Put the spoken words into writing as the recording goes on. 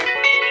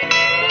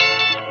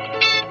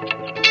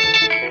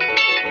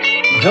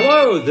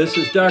Hello, this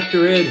is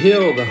Dr. Ed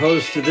Hill, the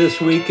host of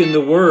This Week in the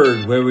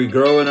Word, where we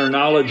grow in our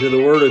knowledge of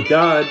the Word of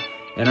God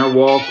and our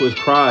walk with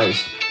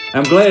Christ.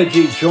 I'm glad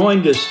you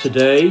joined us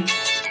today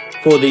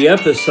for the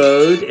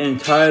episode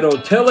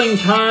entitled Telling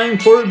Time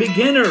for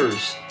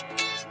Beginners,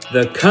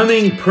 The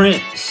Coming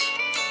Prince.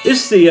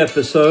 This is the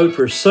episode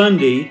for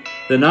Sunday,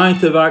 the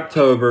 9th of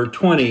October,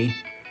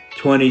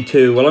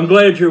 2022. Well, I'm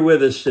glad you're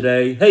with us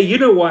today. Hey, you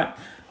know what?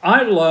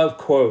 I love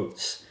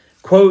quotes.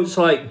 Quotes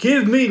like,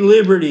 give me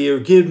liberty or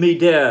give me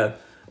death.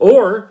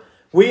 Or,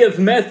 we have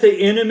met the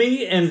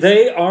enemy and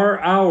they are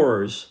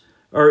ours.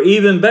 Or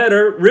even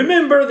better,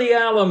 remember the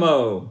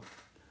Alamo.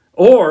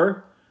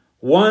 Or,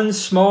 one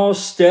small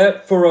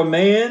step for a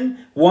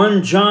man,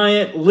 one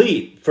giant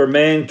leap for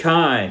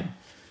mankind.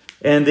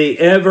 And the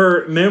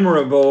ever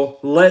memorable,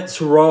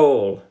 let's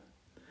roll.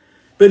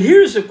 But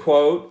here's a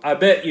quote I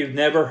bet you've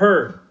never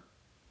heard.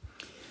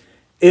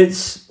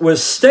 It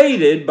was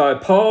stated by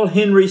Paul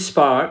Henry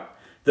Spaak,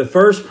 the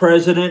first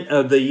president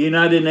of the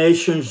United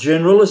Nations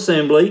General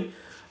Assembly,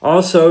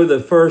 also the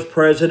first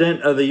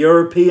president of the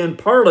European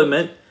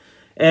Parliament,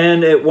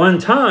 and at one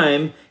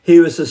time, he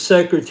was the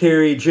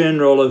Secretary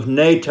General of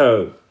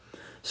NATO.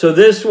 So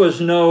this was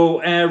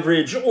no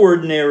average,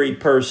 ordinary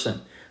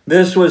person.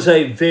 This was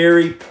a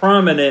very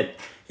prominent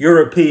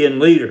European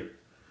leader.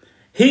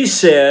 He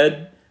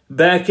said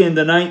back in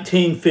the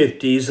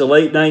 1950s, the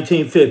late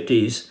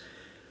 1950s,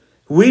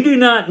 we do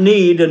not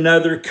need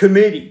another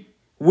committee.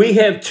 We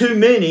have too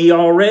many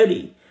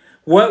already.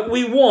 What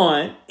we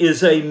want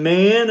is a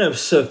man of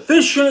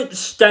sufficient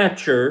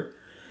stature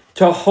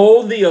to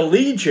hold the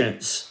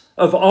allegiance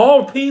of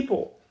all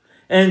people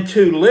and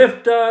to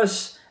lift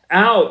us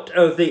out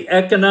of the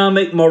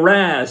economic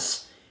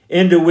morass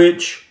into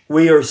which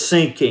we are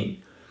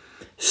sinking.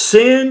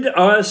 Send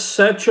us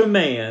such a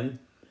man,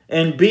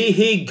 and be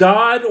he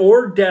God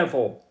or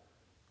devil,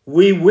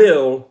 we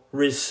will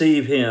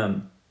receive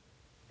him.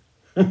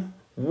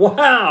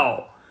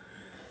 Wow!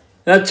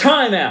 Now,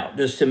 time out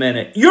just a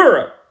minute.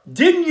 Europe,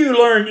 didn't you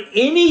learn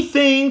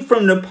anything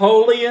from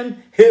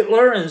Napoleon,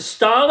 Hitler, and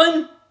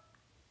Stalin?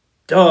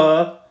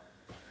 Duh.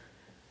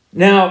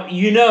 Now,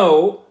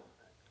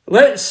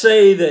 let's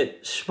say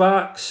that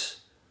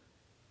Spaak's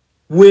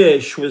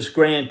wish was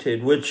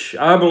granted, which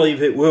I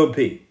believe it will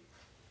be.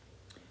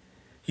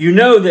 You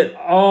know that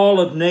all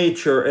of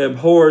nature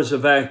abhors a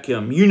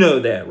vacuum. You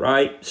know that,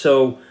 right?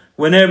 So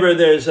whenever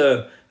there's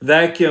a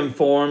vacuum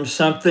formed,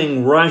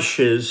 something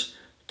rushes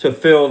to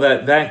fill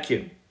that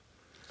vacuum.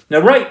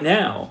 Now, right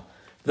now,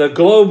 the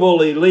global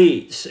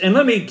elites, and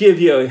let me give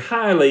you a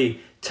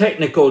highly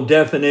technical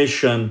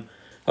definition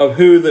of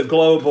who the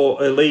global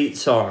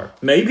elites are.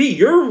 Maybe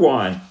you're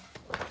one.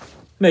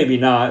 Maybe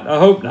not. I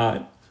hope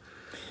not.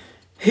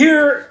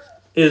 Here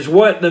is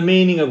what the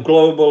meaning of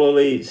global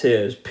elites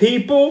is.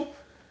 People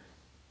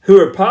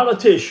who are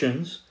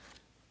politicians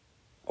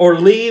or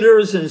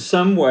leaders in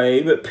some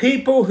way, but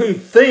people who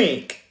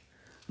think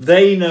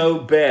they know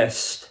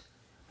best.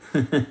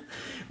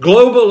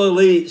 Global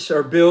elites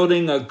are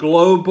building a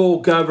global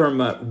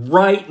government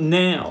right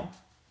now.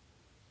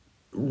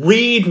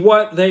 Read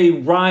what they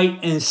write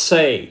and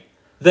say.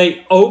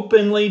 They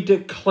openly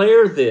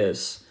declare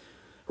this.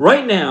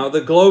 Right now,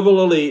 the global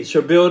elites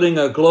are building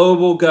a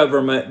global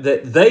government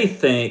that they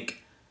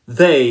think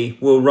they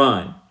will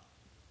run.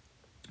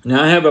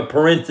 Now, I have a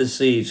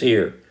parenthesis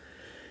here.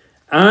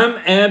 I'm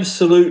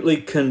absolutely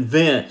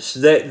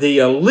convinced that the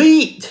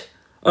elite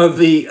of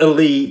the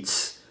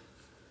elites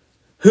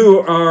who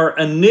are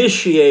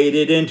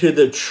initiated into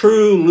the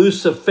true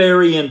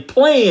Luciferian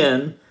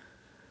plan,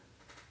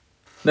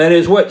 that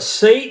is what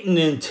Satan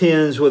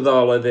intends with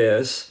all of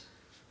this,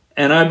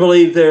 and I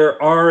believe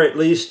there are at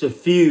least a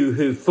few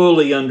who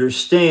fully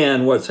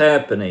understand what's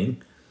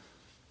happening.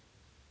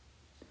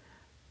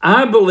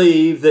 I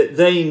believe that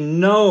they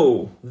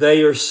know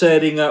they are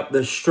setting up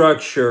the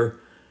structure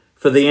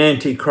for the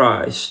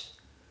Antichrist.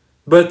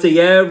 But the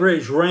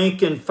average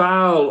rank and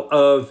file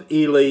of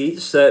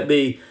elites, that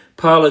be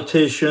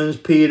politicians,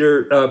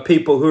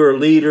 people who are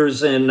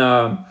leaders in,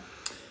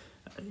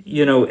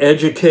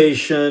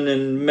 education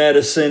and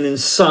medicine and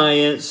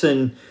science,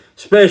 and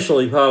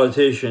especially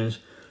politicians,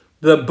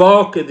 the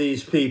bulk of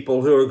these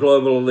people who are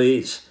global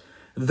elites,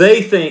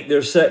 they think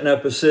they're setting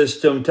up a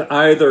system to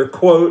either,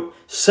 quote,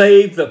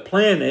 save the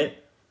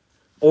planet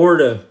or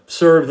to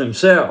serve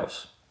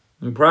themselves.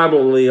 And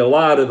probably a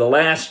lot of the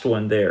last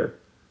one there.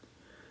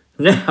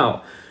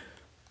 Now,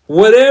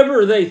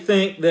 whatever they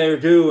think they're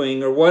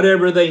doing or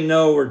whatever they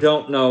know or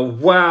don't know,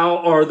 wow,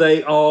 are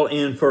they all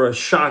in for a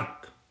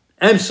shock.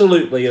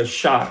 Absolutely a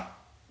shock.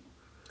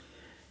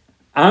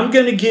 I'm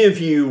going to give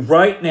you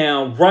right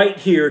now, right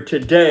here,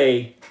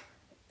 today,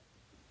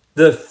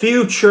 the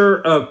future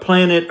of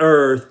planet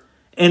Earth,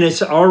 and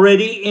it's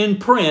already in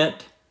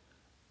print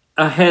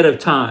ahead of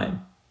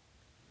time.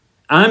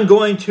 I'm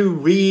going to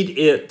read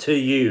it to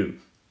you.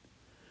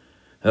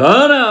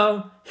 Oh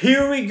no,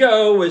 here we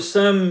go with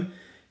some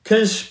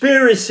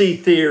conspiracy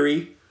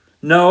theory.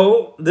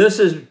 No, this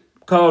is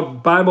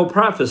called Bible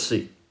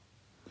prophecy.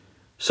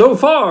 So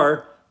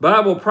far,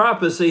 Bible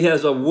prophecy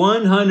has a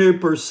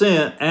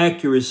 100%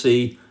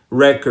 accuracy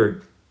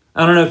record.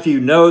 I don't know if you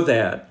know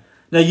that.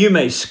 Now, you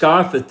may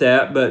scoff at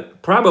that,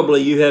 but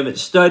probably you haven't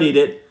studied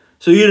it,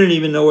 so you don't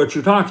even know what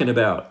you're talking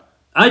about.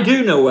 I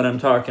do know what I'm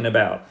talking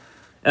about.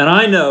 And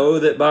I know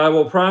that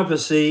Bible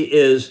prophecy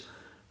is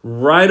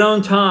right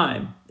on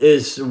time,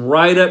 is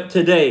right up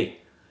to date.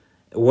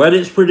 What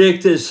it's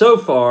predicted so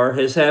far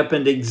has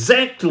happened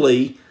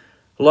exactly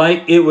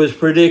like it was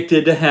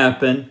predicted to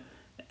happen.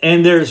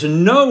 And there's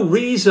no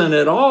reason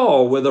at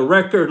all with a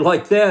record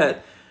like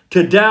that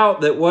to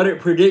doubt that what it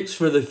predicts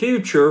for the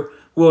future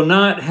will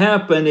not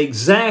happen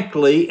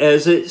exactly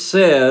as it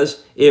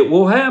says it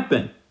will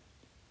happen.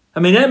 I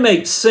mean, that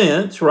makes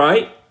sense,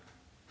 right?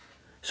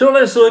 So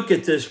let's look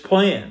at this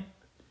plan.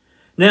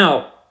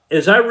 Now,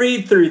 as I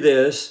read through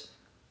this,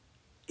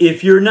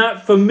 if you're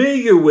not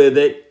familiar with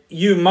it,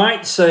 you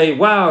might say,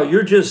 wow,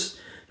 you're just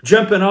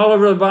jumping all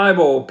over the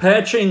Bible,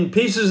 patching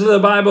pieces of the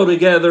Bible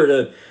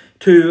together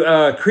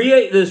to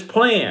create this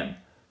plan.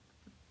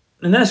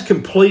 And that's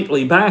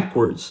completely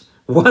backwards.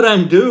 What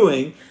I'm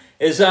doing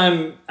is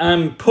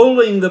I'm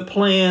pulling the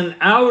plan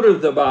out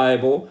of the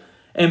Bible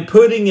and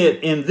putting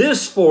it in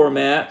this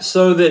format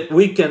so that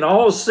we can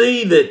all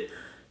see that,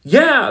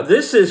 yeah,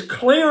 this is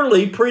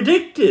clearly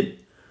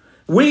predicted.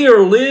 We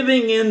are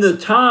living in the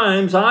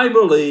times, I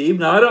believe.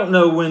 Now, I don't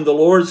know when the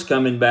Lord's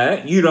coming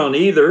back. You don't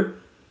either.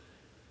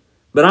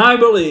 But I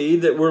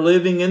believe that we're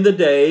living in the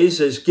days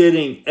as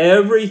getting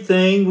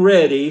everything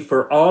ready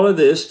for all of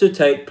this to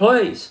take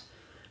place.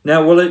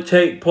 Now, will it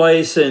take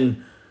place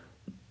in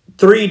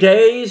 3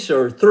 days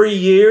or 3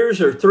 years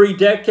or 3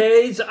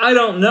 decades? I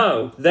don't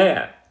know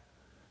that.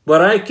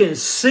 But I can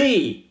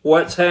see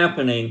what's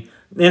happening,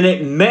 and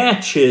it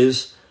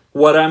matches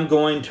what I'm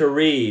going to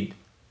read.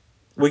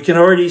 We can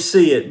already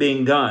see it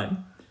being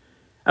done.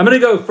 I'm going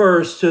to go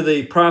first to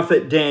the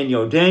prophet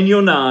Daniel.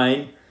 Daniel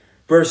 9,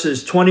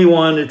 verses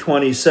 21 to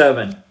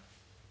 27.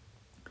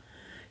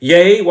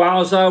 Yea,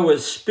 whiles I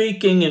was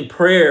speaking in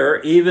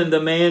prayer, even the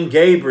man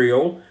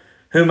Gabriel,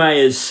 whom I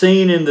had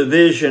seen in the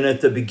vision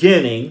at the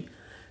beginning,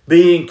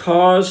 being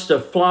caused to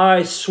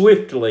fly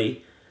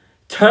swiftly,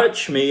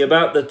 touched me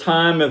about the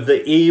time of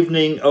the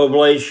evening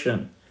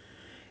oblation.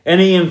 And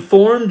he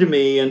informed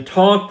me and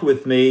talked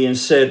with me and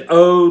said,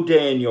 O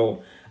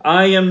Daniel,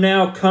 I am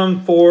now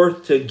come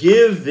forth to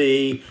give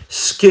thee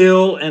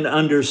skill and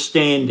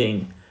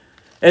understanding.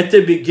 At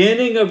the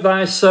beginning of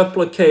thy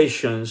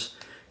supplications,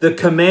 the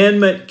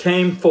commandment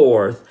came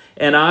forth,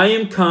 and I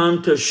am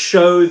come to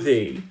show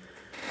thee,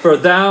 for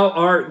thou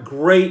art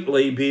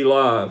greatly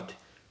beloved.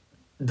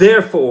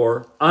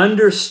 Therefore,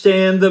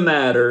 understand the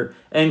matter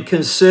and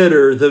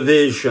consider the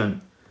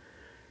vision.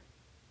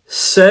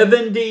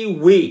 70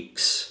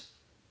 weeks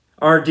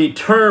are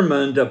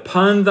determined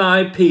upon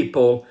thy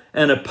people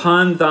and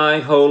upon thy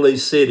holy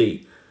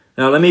city.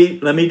 Now let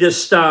me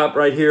just stop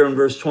right here in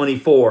verse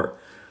 24.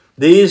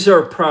 These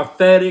are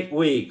prophetic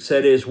weeks,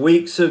 that is,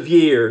 weeks of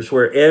years,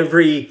 where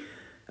every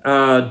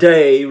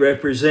day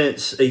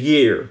represents a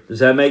year. Does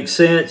that make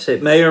sense?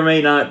 It may or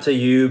may not to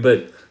you,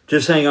 but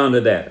just hang on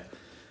to that.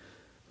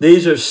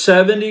 These are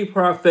 70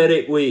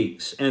 prophetic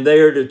weeks, and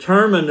they are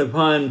determined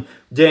upon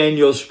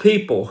Daniel's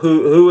people.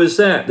 Who is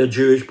that? The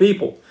Jewish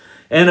people.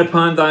 And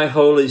upon thy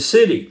holy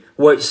city.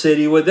 What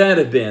city would that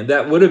have been?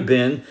 That would have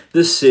been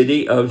the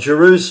city of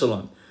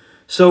Jerusalem.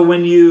 So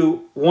when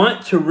you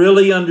want to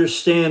really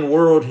understand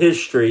world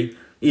history,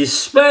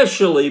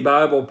 especially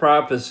Bible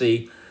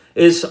prophecy,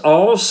 it's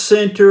all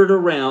centered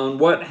around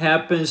what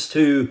happens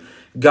to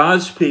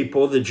God's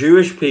people, the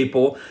Jewish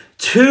people,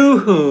 to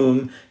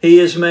whom he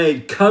has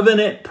made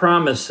covenant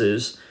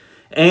promises,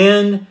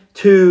 and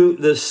to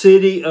the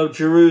city of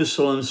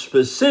Jerusalem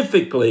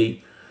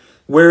specifically,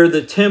 where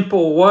the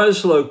temple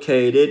was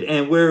located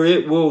and where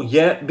it will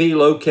yet be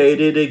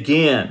located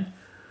again.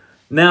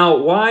 Now,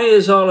 why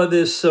is all of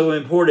this so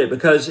important?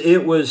 Because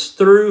it was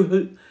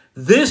through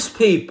this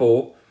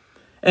people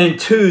and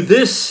to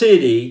this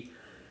city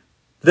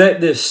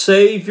that the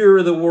Savior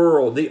of the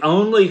world, the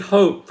only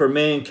hope for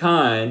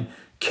mankind,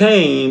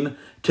 came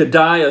to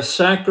die a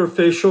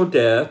sacrificial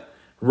death,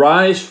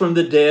 rise from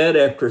the dead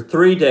after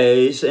 3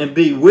 days, and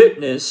be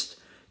witnessed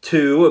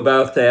to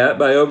about that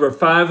by over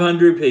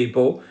 500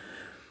 people.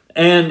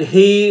 And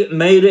he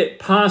made it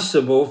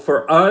possible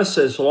for us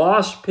as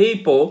lost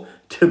people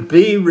to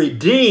be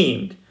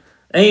redeemed.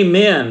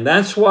 Amen.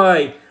 That's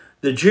why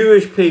the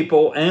Jewish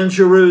people and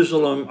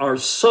Jerusalem are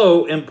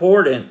so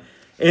important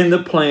in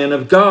the plan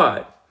of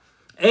God.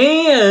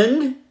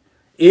 And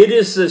it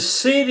is the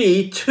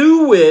city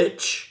to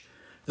which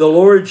the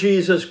Lord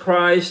Jesus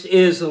Christ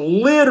is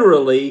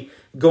literally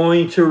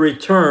going to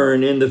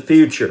return in the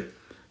future.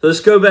 Let's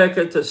go back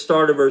at the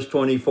start of verse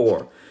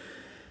 24.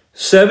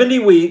 70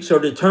 weeks are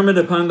determined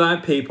upon thy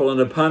people and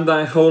upon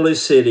thy holy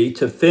city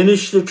to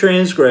finish the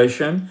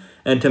transgression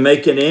and to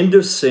make an end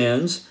of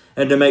sins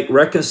and to make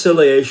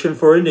reconciliation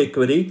for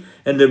iniquity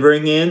and to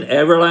bring in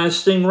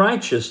everlasting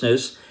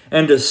righteousness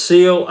and to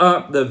seal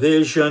up the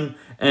vision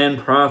and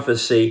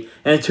prophecy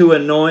and to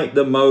anoint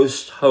the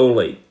most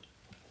holy.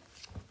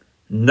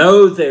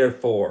 Know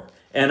therefore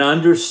and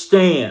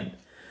understand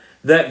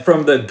that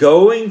from the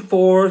going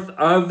forth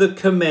of the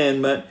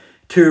commandment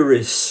to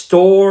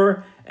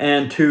restore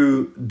and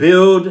to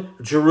build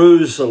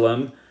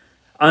Jerusalem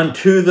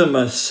unto the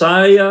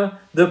Messiah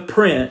the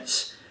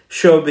Prince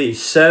shall be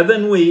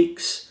 7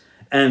 weeks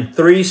and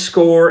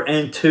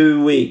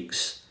 62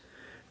 weeks.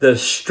 The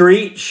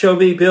street shall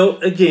be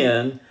built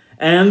again,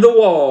 and the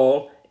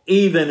wall,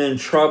 even in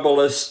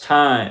troublous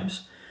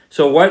times.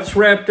 So what's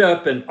wrapped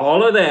up in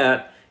all of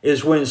that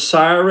is when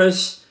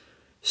Cyrus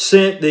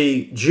sent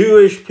the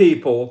Jewish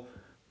people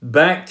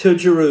back to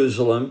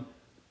Jerusalem.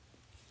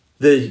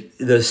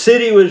 The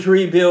city was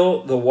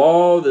rebuilt, the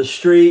wall, the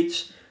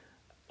streets.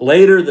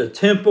 Later, the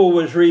temple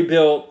was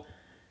rebuilt,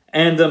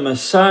 and the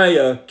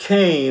Messiah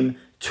came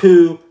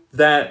to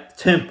that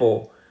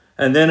temple.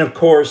 And then, of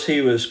course, he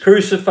was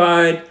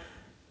crucified,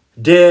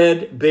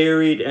 dead,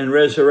 buried, and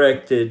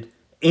resurrected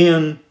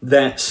in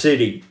that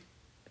city.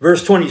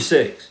 Verse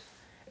 26,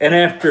 and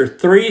after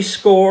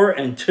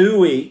 62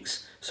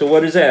 weeks, so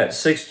what is that?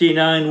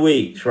 69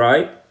 weeks,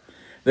 right?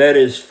 That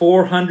is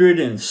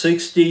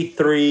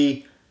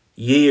 463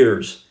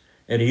 years.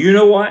 And you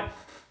know what?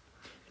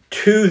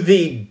 To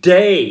the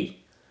day,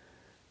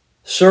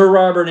 Sir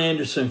Robert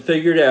Anderson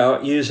figured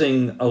out,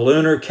 using a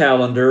lunar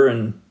calendar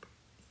and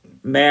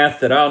math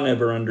that I'll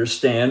never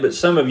understand, but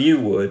some of you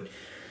would,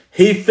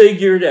 he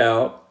figured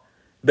out,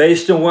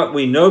 based on what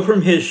we know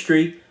from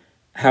history,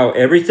 how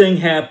everything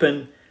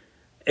happened,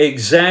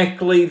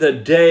 exactly the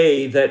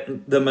day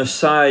that the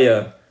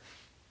Messiah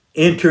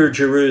entered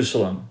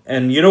Jerusalem.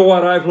 And you know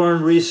what I've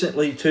learned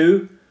recently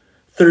too?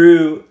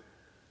 Through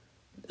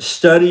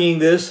studying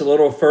this a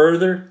little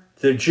further,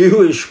 the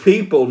Jewish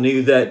people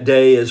knew that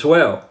day as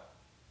well.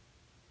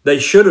 They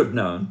should have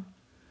known,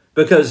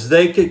 because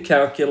they could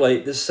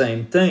calculate the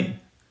same thing.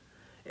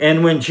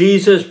 And when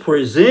Jesus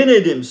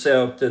presented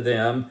himself to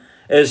them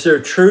as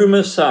their true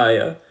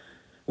Messiah,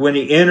 when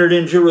he entered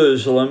in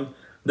Jerusalem,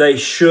 they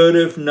should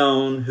have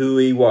known who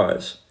he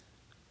was.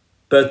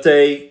 But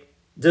they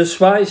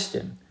despised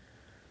him.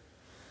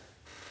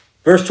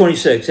 Verse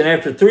 26, and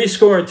after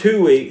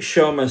 62 weeks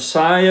shall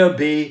Messiah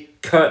be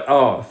cut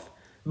off,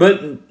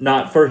 but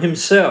not for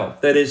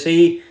himself. That is,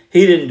 he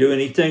didn't do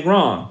anything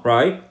wrong,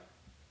 right?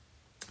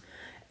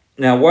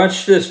 Now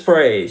watch this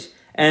phrase,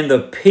 and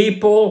the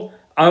people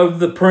of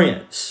the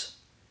prince.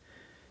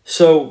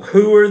 So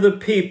who are the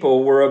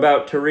people we're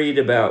about to read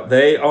about?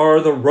 They are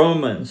the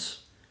Romans.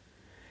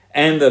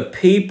 And the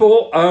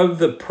people of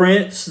the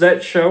prince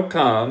that shall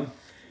come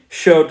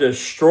shall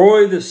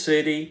destroy the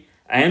city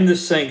and the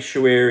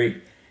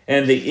sanctuary,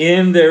 and the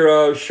end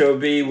thereof shall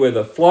be with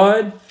a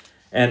flood,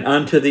 and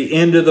unto the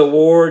end of the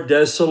war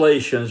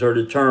desolations are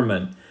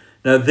determined.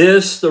 Now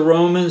this the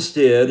Romans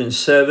did in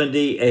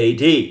 70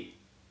 AD.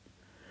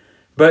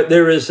 But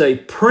there is a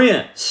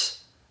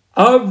prince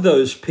of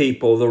those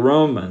people, the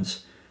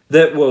Romans,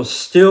 that will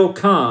still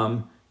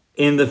come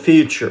in the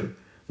future.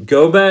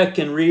 Go back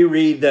and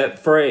reread that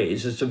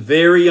phrase. It's a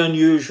very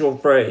unusual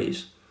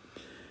phrase.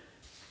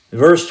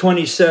 Verse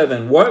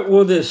 27, what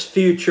will this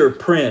future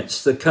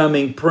prince, the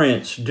coming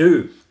prince,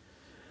 do?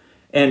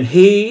 And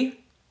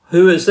he,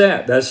 who is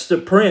that? That's the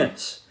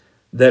prince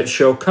that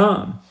shall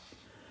come.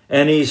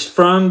 And he's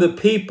from the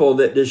people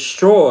that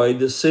destroyed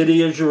the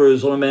city of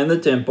Jerusalem and the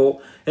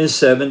temple in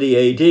 70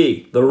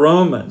 AD, the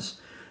Romans.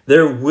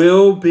 There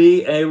will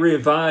be a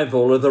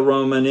revival of the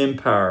Roman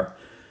Empire.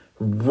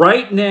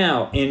 Right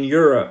now in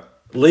Europe,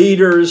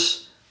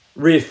 leaders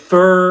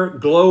refer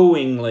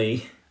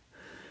glowingly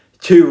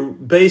to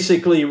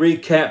basically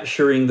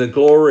recapturing the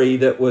glory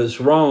that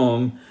was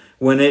Rome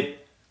when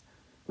it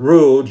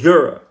ruled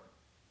Europe.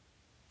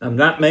 I'm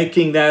not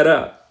making that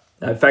up.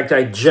 In fact,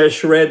 I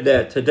just read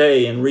that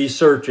today in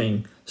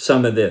researching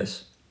some of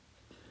this.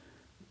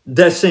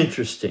 That's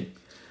interesting.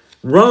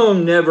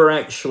 Rome never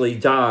actually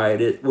died.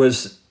 It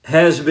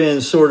has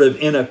been sort of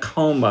in a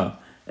coma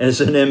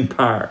as an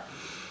empire.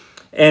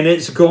 And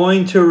it's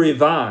going to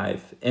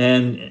revive.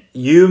 And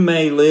you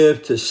may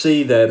live to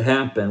see that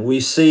happen. We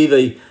see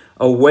the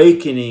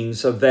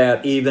awakenings of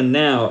that even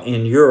now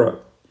in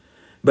Europe.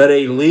 But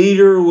a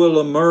leader will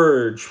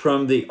emerge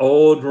from the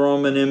old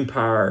Roman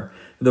Empire,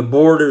 the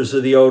borders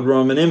of the old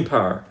Roman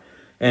Empire.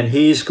 And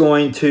he's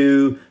going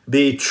to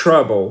be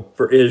trouble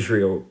for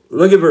Israel.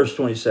 Look at verse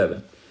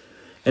 27.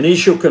 And he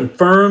shall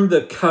confirm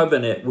the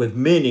covenant with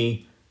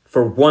many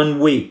for 1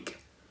 week.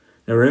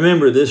 Now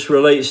remember, this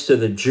relates to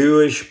the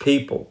Jewish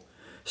people.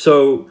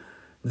 So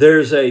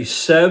there's a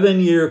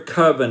 7-year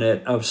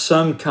covenant of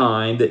some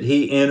kind that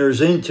he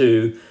enters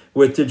into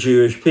with the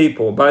Jewish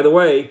people. By the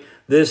way,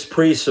 this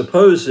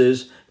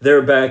presupposes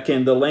they're back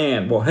in the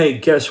land. Well, hey,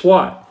 guess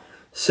what?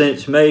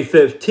 Since May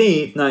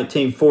 15th,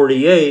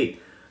 1948,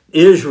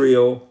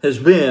 Israel has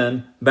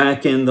been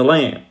back in the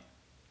land.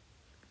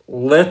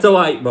 Let the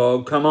light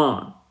bulb come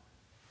on.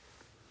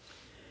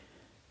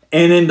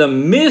 And in the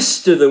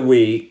midst of the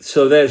week,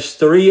 so that's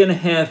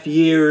 3.5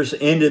 years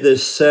into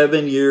this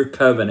 7-year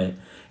covenant,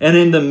 and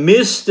in the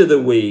midst of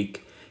the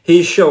week,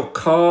 he shall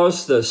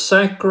cause the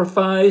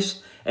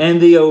sacrifice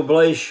and the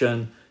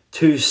oblation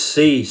to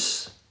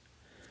cease.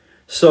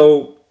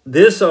 So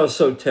this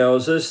also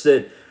tells us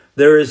that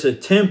there is a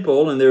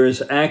temple and there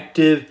is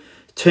active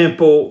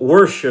temple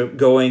worship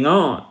going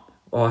on.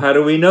 Well, how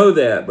do we know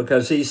that?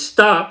 Because he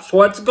stops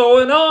what's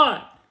going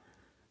on.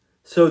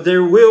 So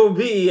there will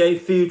be a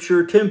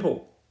future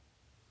temple.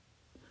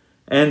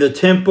 And the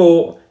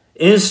Temple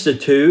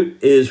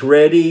Institute is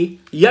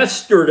ready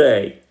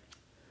yesterday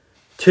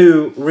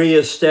to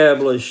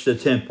reestablish the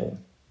temple.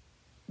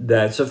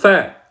 That's a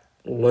fact.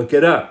 Look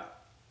it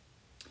up.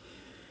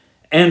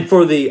 And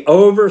for the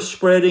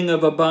overspreading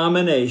of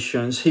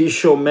abominations, he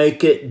shall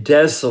make it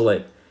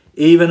desolate,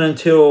 even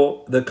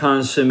until the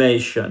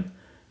consummation.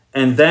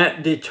 And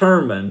that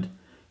determined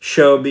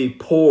shall be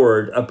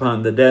poured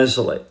upon the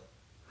desolate.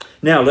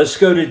 Now, let's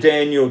go to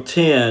Daniel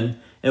 10,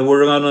 and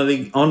we're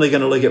only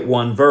going to look at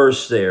one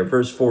verse there,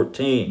 verse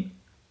 14.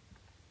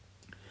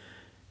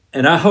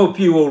 And I hope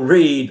you will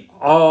read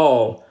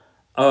all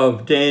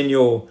of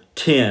Daniel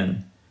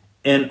 10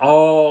 and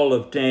all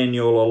of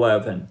Daniel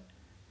 11.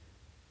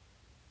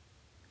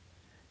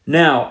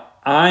 Now,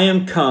 I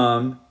am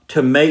come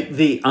to make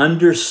thee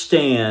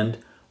understand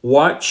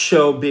what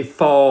shall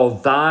befall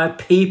thy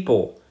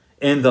people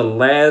in the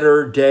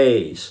latter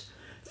days,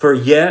 for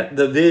yet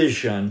the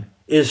vision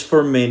is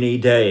for many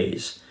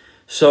days.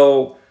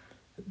 So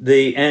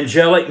the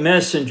angelic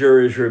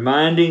messenger is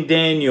reminding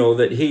Daniel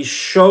that he's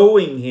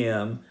showing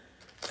him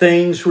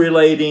things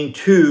relating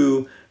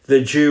to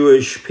the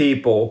Jewish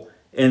people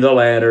in the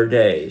latter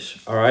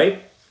days, all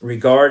right,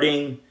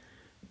 regarding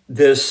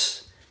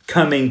this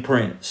coming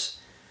prince.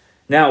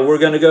 Now we're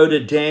going to go to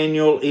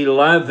Daniel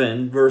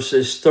 11,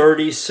 verses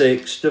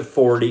 36 to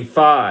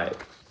 45.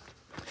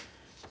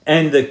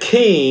 And the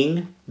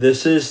king,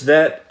 this is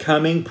that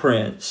coming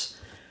prince,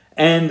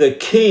 and the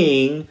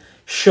king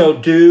shall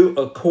do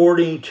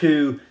according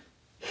to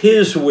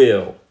his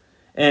will,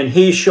 and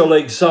he shall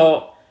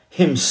exalt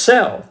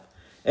himself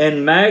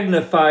and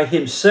magnify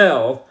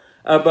himself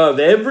above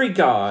every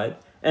god,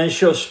 and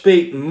shall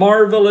speak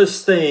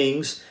marvelous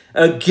things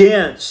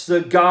against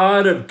the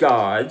God of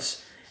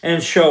gods,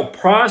 and shall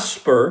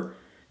prosper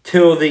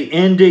till the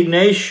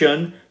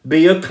indignation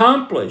be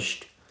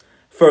accomplished.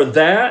 For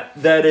that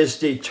is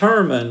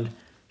determined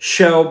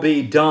shall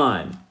be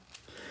done.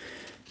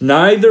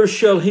 Neither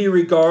shall he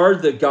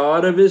regard the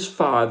God of his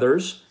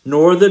fathers,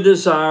 nor the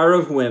desire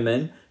of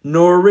women,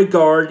 nor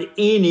regard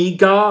any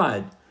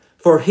God,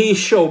 for he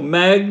shall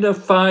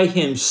magnify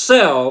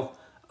himself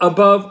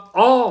above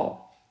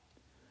all.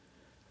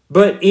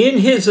 But in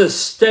his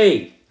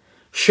estate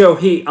shall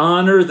he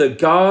honor the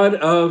God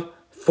of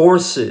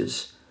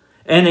forces,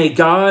 and a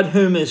God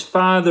whom his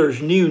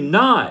fathers knew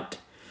not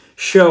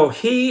shall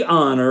he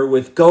honor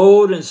with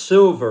gold and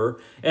silver,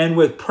 and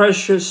with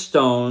precious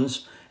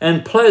stones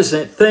and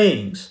pleasant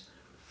things.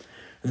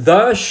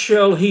 Thus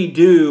shall he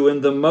do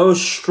in the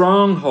most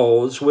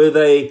strongholds with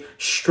a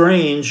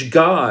strange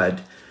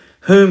God,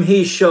 whom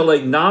he shall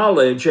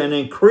acknowledge and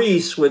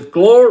increase with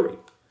glory.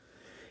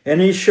 And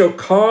he shall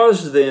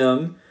cause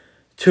them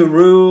to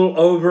rule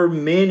over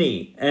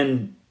many,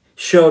 and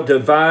shall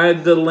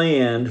divide the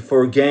land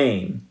for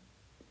gain.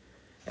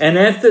 And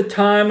at the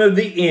time of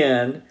the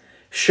end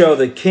shall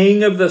the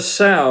king of the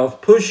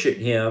south push at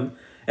him,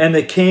 and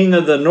the king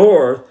of the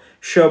north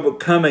shall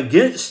come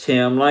against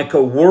him like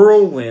a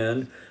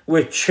whirlwind,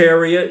 with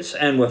chariots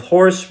and with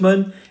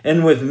horsemen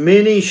and with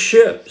many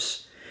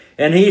ships.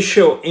 And he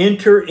shall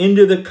enter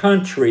into the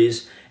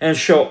countries, and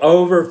shall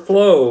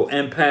overflow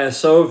and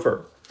pass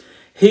over.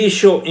 He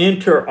shall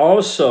enter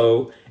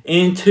also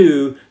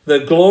into the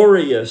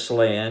glorious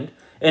land,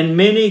 and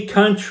many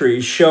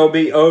countries shall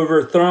be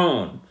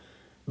overthrown.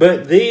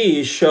 But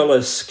these shall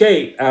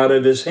escape out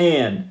of his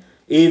hand,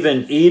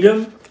 even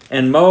Edom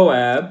and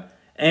Moab,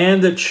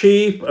 and the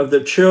chief of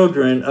the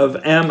children of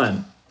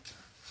Ammon.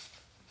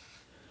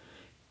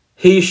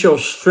 He shall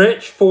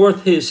stretch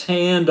forth his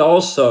hand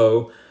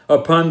also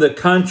upon the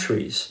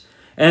countries,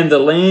 and the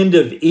land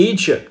of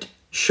Egypt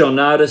shall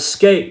not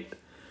escape.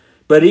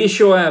 But he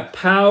shall have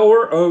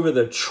power over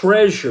the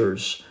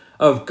treasures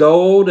of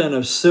gold and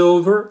of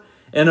silver,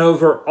 and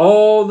over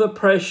all the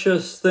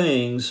precious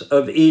things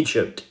of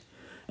Egypt.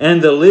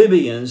 And the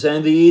Libyans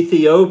and the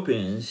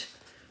Ethiopians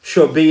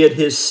shall be at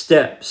his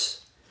steps.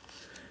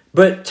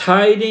 But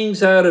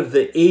tidings out of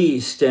the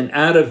east and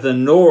out of the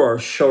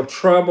north shall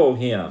trouble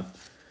him.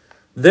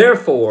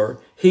 Therefore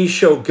he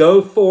shall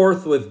go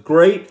forth with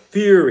great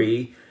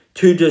fury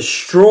to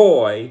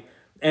destroy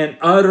and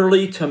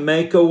utterly to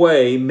make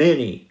away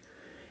many.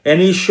 And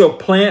he shall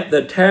plant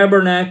the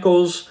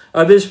tabernacles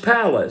of his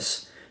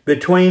palace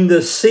between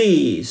the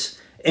seas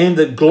and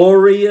the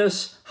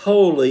glorious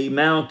holy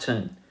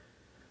mountain.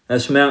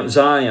 That's Mount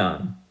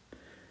Zion.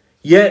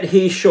 Yet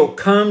he shall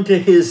come to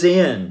his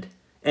end,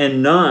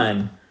 and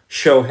none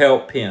shall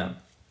help him.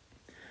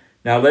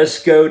 Now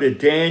let's go to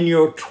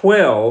Daniel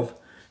 12,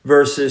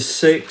 verses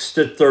 6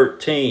 to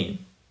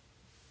 13.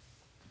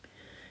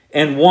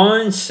 And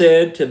one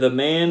said to the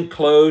man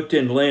clothed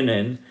in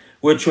linen,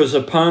 which was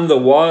upon the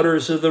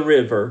waters of the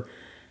river,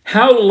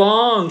 How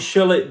long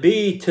shall it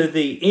be to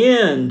the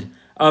end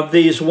of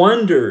these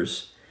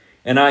wonders.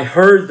 And I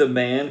heard the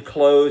man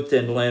clothed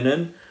in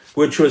linen,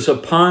 which was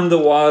upon the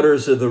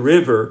waters of the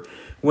river,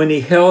 when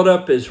he held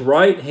up his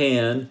right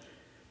hand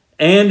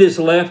and his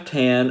left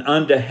hand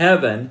unto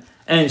heaven,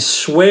 and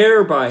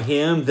swear by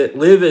him that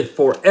liveth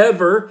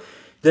forever,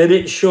 that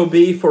it shall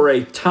be for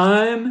a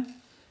time,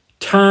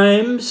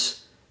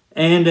 times,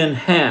 and an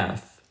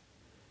half.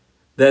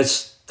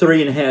 That's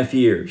 3.5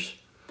 years.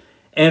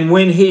 And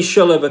when he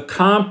shall have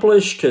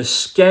accomplished to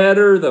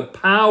scatter the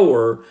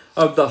power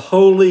of the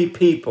holy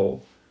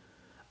people,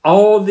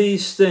 all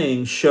these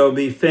things shall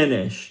be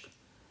finished.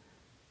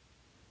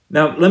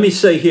 Now, let me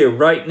say here,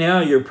 right now,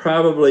 you're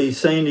probably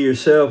saying to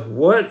yourself,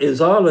 what is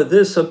all of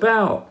this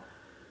about?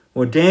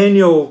 Well,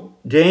 Daniel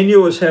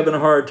was having a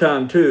hard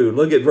time too.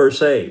 Look at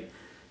verse 8.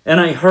 And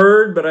I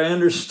heard, but I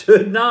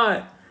understood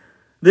not.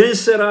 Then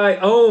said I,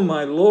 O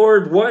my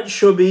Lord, what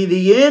shall be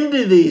the end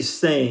of these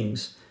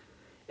things?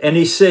 And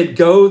he said,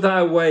 Go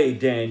thy way,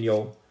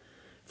 Daniel,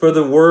 for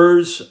the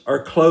words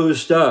are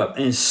closed up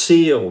and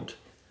sealed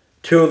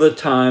till the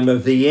time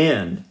of the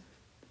end.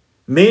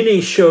 Many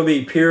shall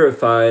be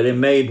purified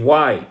and made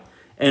white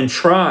and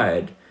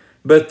tried,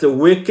 but the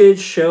wicked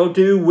shall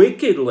do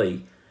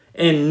wickedly,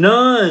 and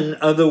none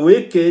of the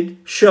wicked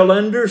shall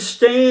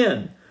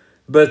understand,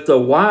 but the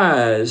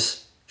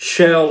wise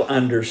shall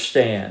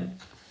understand.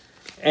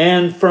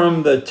 And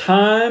from the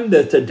time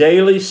that the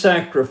daily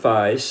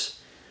sacrifice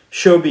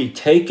shall be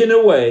taken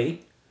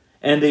away,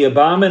 and the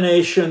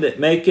abomination that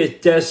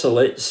maketh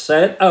desolate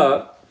set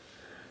up,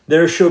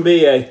 there shall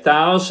be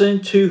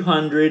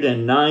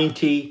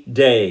 1,290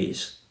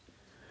 days.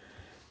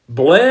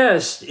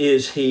 Blessed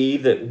is he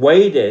that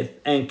waiteth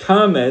and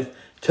cometh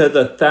to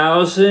the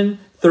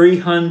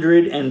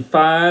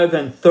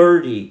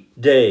 1,335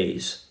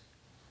 days.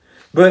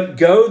 But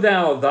go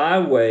thou thy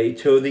way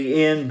till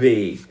the end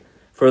be,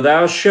 for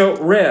thou shalt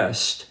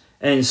rest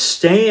and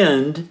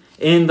stand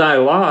in thy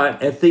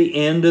lot at the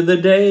end of the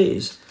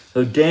days.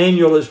 So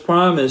Daniel is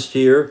promised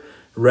here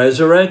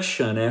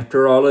resurrection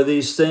after all of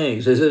these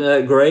things. Isn't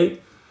that great?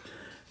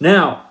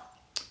 Now,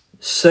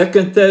 2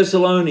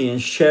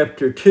 Thessalonians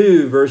chapter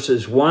 2,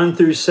 verses 1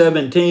 through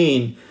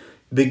 17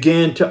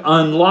 begin to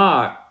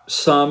unlock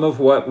some of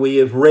what we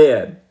have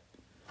read.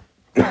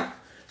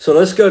 So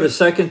let's go to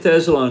 2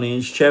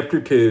 Thessalonians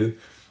chapter 2,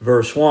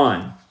 verse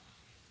 1.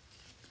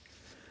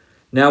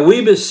 Now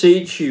we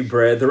beseech you,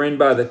 brethren,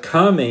 by the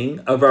coming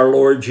of our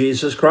Lord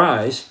Jesus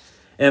Christ,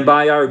 and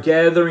by our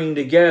gathering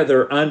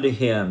together unto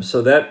him.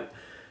 So that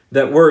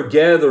word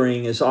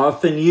gathering is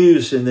often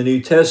used in the New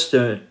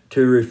Testament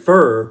to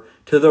refer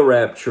to the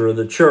rapture of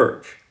the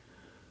church.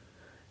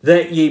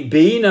 That ye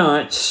be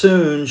not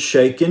soon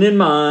shaken in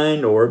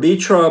mind, or be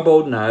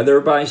troubled, neither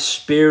by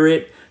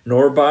spirit,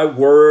 nor by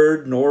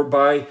word, nor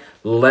by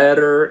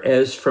letter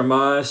as from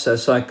us.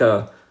 That's like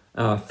a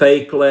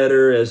fake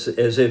letter, as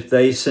if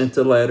they sent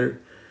the letter.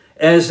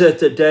 As that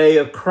the day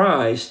of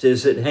Christ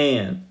is at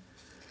hand.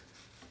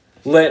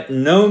 Let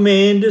no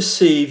man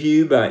deceive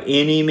you by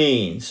any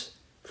means,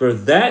 for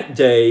that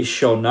day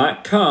shall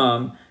not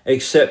come,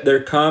 except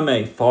there come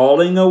a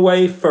falling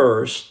away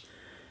first.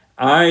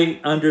 I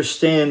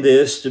understand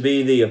this to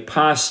be the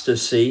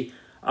apostasy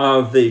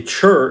of the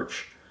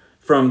church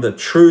from the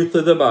truth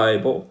of the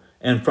Bible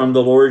and from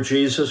the Lord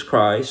Jesus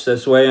Christ.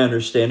 That's the way I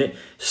understand it.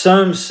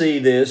 Some see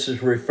this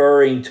as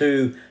referring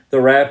to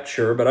the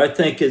rapture, but I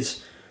think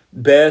it's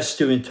best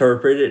to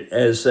interpret it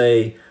as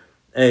an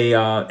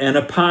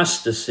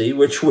apostasy,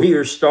 which we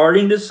are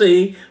starting to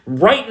see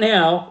right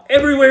now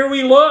everywhere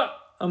we look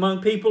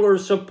among people who are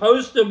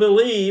supposed to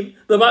believe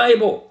the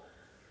Bible.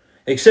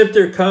 Except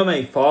there come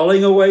a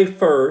falling away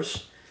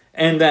first,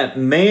 and that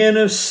man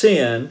of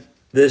sin,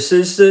 this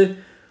is the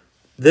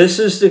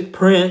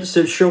prince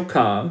that shall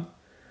come,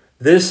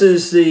 this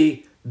is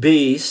the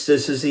beast,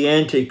 this is the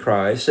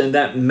Antichrist, and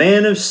that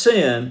man of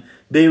sin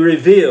be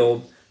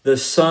revealed, the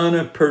son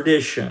of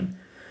perdition,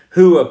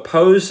 who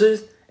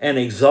opposeth and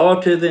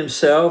exalteth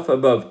himself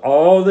above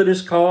all that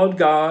is called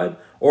God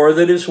or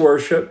that is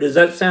worshipped. Does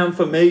that sound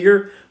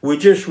familiar? We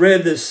just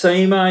read the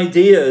same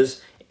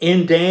ideas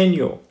in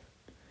Daniel.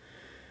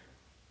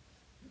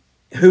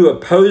 Who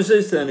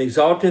opposeth and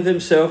exalteth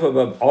himself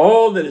above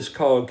all that is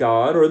called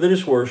God or that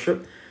is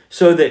worshipped,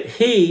 so that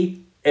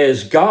he,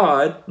 as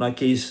God, like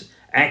he's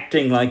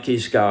acting like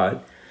he's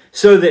God,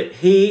 so that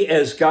he,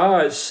 as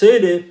God,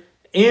 sitteth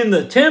in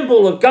the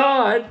temple of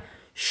God,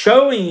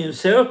 showing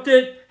himself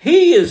that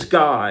he is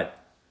God.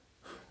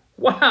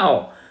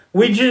 Wow.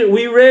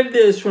 We read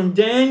this from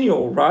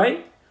Daniel,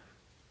 right?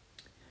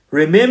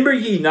 Remember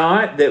ye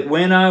not that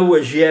when I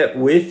was yet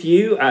with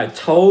you, I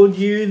told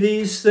you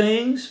these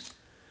things?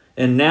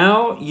 And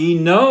now ye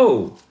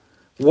know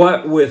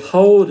what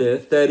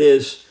withholdeth, that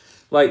is,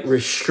 like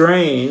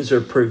restrains or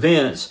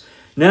prevents.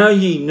 Now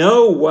ye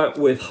know what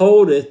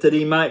withholdeth, that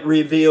he might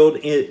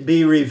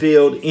be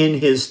revealed in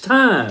his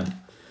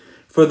time.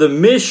 For the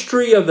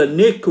mystery of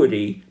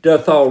iniquity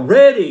doth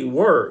already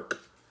work.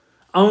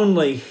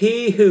 Only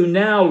he who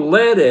now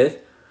letteth,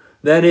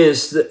 that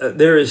is,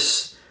 there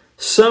is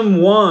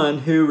someone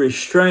who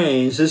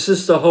restrains. This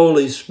is the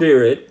Holy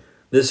Spirit.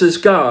 This is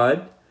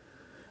God.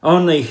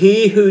 Only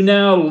he who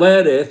now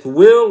letteth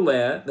will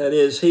let, that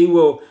is, he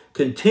will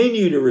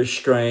continue to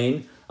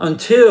restrain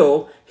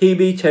until he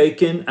be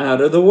taken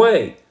out of the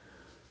way.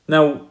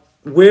 Now,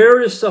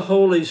 where is the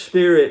Holy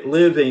Spirit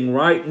living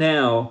right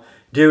now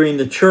during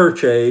the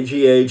church age,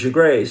 the age of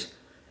grace?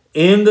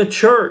 In the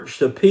church,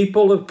 the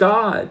people of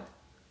God,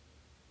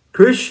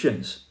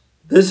 Christians.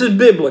 This is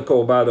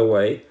biblical, by the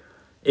way.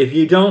 If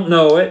you don't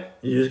know it,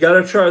 you just got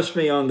to trust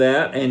me on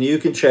that, and you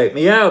can check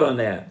me out on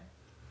that.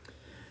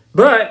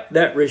 But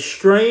that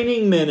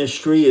restraining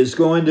ministry is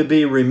going to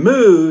be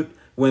removed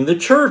when the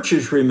church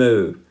is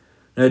removed.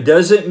 Now, it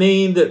doesn't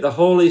mean that the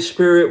Holy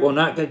Spirit will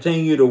not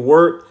continue to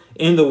work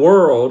in the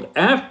world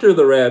after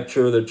the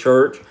rapture of the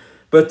church,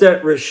 but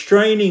that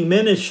restraining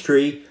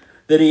ministry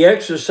that he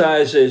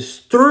exercises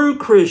through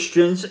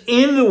Christians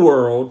in the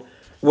world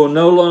will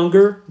no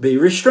longer be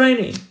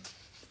restraining.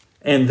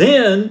 And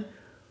then,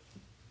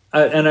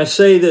 and I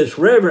say this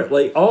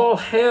reverently, all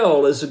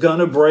hell is going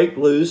to break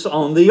loose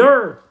on the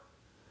earth.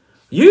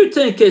 You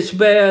think it's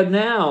bad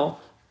now.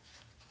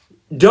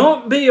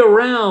 Don't be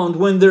around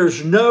when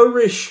there's no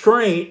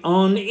restraint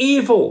on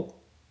evil.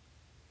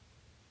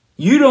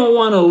 You don't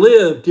want to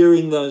live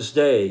during those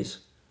days.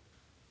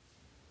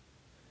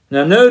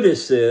 Now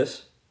notice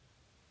this.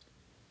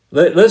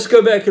 Let's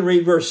go back and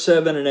read verse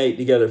 7 and 8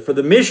 together. For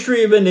the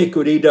mystery of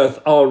iniquity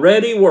doth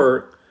already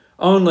work,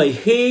 only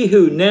he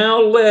who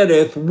now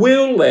letteth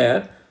will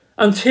let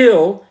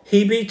until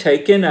he be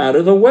taken out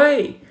of the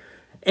way.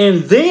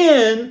 And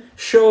then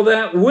shall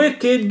that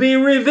wicked be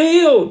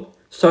revealed.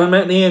 It's talking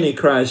about the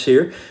Antichrist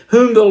here.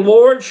 Whom the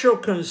Lord shall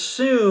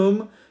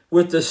consume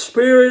with the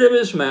spirit of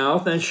his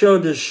mouth, and shall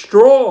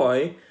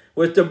destroy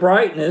with the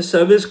brightness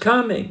of his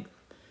coming.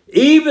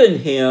 Even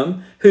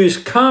him whose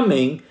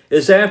coming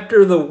is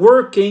after the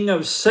working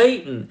of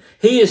Satan.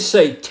 He is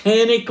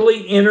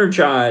satanically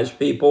energized,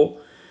 people,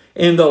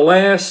 in the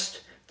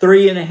last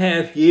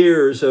 3.5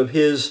 years of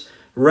his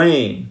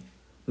reign.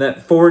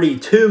 That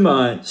 42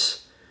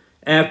 months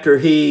after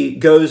he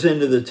goes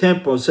into the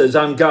temple and says,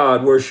 I'm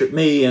God, worship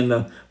me, and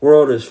the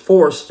world is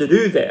forced to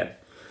do that.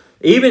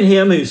 Even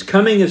him whose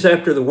coming is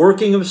after the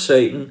working of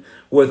Satan,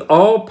 with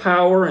all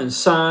power and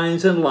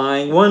signs and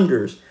lying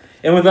wonders,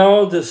 and with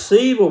all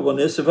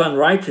deceivableness of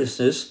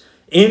unrighteousness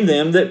in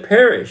them that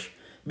perish,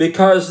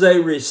 because they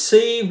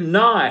receive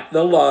not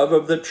the love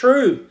of the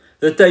truth,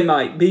 that they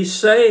might be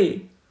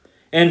saved.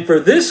 And for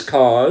this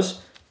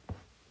cause,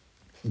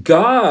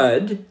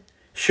 God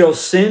shall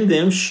send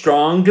them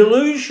strong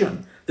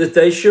delusion, that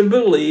they should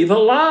believe a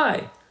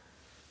lie.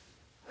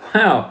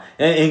 Wow.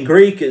 In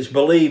Greek, it's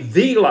believe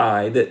the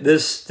lie, that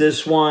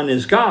this one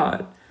is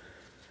God.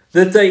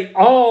 That they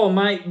all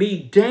might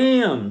be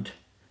damned,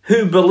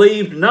 who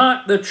believed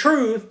not the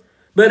truth,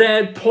 but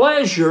had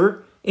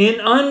pleasure in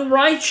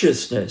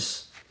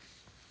unrighteousness.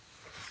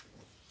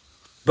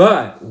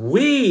 But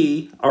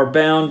we are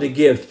bound to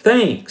give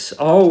thanks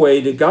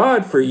always to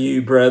God for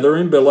you,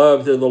 brethren,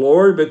 beloved of the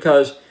Lord,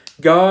 because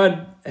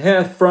God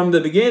hath from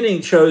the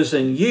beginning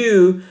chosen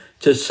you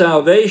to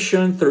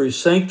salvation through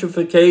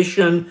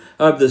sanctification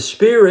of the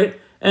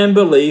Spirit and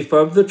belief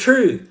of the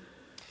truth,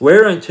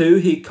 whereunto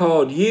he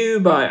called you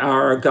by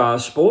our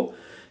gospel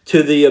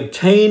to the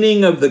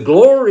obtaining of the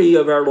glory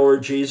of our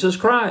Lord Jesus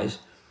Christ.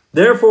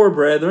 Therefore,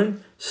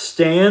 brethren,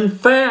 stand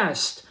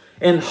fast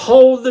and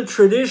hold the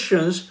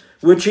traditions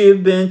which ye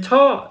have been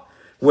taught,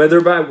 whether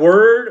by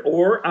word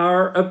or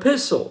our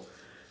epistle.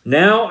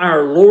 Now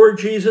our Lord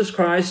Jesus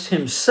Christ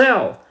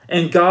himself,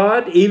 and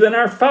God, even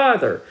our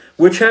Father,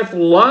 which hath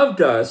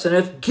loved us and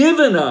hath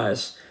given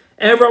us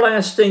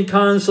everlasting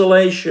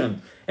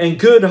consolation and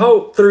good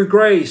hope through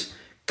grace,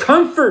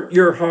 comfort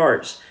your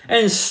hearts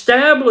and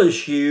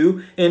establish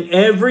you in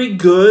every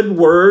good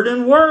word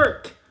and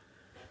work.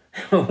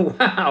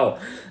 Wow.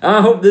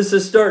 I hope this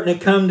is starting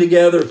to come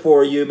together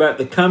for you about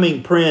the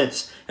coming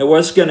prince and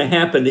what's going to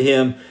happen to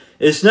him.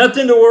 It's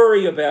nothing to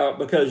worry about,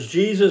 because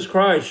Jesus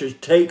Christ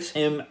just takes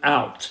him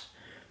out.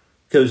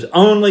 Because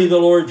only the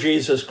Lord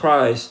Jesus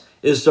Christ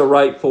is the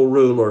rightful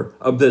ruler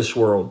of this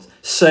world.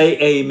 Say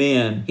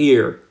amen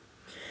here.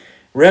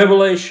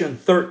 Revelation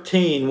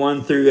 13,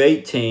 1 through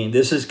 18.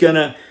 This is going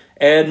to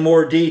add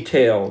more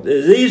detail.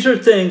 These are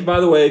things, by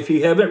the way, if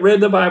you haven't read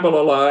the Bible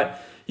a lot,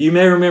 you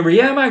may remember,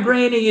 yeah, my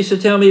granny used to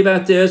tell me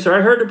about this, or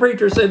I heard the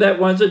preacher say that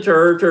once at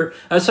church, or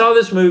I saw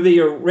this movie,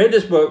 or read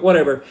this book,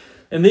 whatever.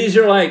 And these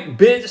are like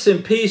bits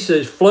and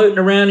pieces floating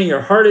around in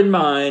your heart and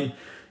mind,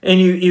 and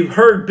you've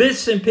heard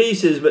bits and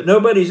pieces, but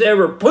nobody's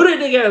ever put it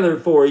together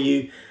for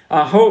you.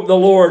 I hope the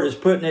Lord is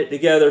putting it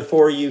together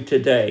for you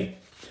today.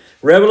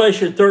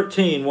 Revelation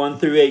 13, 1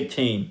 through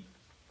 18.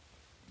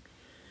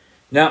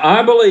 Now,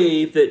 I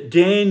believe that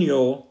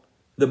Daniel,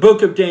 the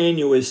book of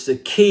Daniel, is the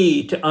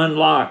key to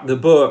unlock the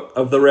book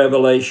of the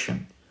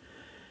Revelation.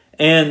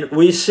 And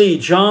we see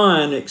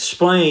John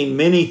explain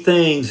many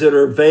things that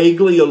are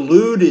vaguely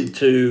alluded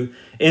to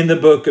in the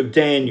book of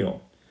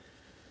Daniel.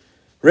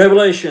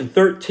 Revelation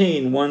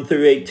 13, 1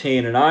 through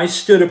 18. And I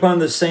stood upon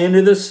the sand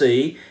of the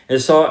sea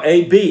and saw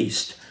a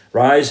beast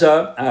rise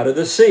up out of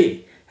the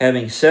sea,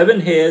 having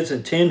 7 heads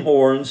and 10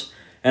 horns,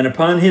 and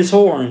upon his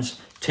horns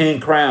 10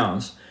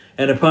 crowns,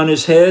 and upon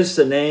his heads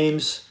the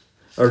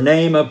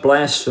name of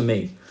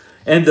blasphemy.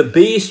 And the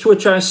beast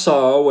which I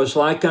saw was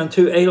like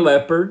unto a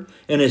leopard,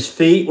 and his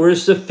feet were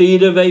as the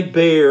feet of a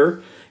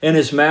bear, and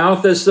his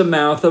mouth as the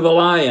mouth of a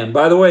lion.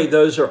 By the way,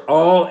 those are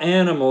all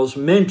animals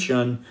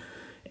mentioned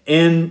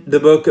in the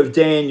book of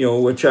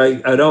Daniel, which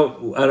we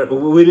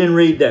didn't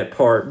read that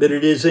part, but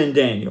it is in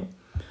Daniel.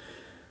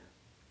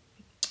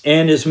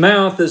 And his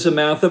mouth is the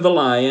mouth of a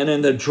lion,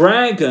 and the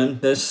dragon,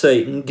 that's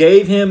Satan,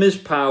 gave him his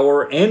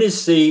power and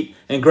his seat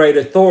and great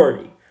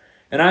authority.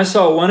 And I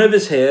saw one of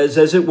his heads,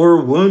 as it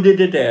were, wounded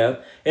to death,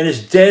 and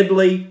his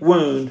deadly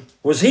wound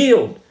was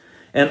healed.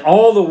 And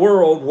all the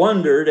world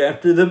wondered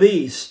after the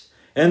beast,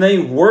 and they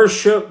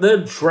worshiped the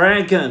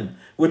dragon,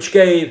 which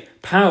gave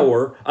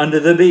power unto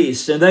the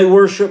beast. And they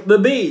worshiped the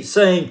beast,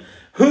 saying,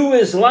 Who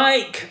is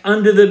like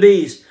unto the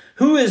beast?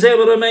 Who is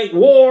able to make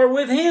war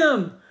with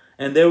him?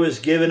 And there was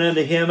given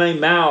unto him a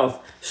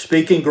mouth,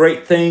 speaking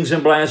great things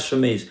and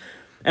blasphemies.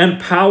 And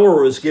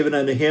power was given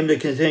unto him to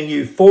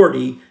continue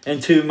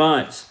 42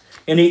 months.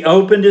 And he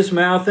opened his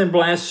mouth in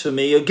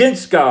blasphemy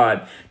against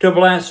God, to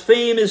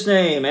blaspheme his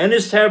name and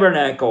his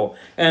tabernacle,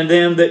 and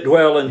them that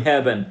dwell in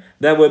heaven.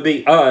 That would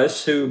be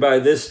us, who by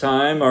this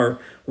time are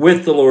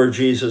with the Lord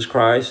Jesus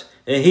Christ.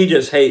 And he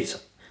just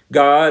hates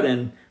God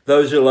and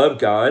those who love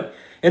God.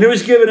 And it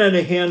was given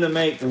unto him to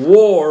make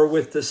war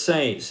with the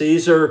saints.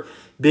 These are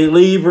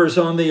believers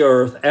on the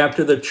earth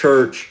after the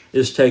church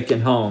is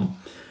taken home.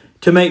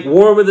 To make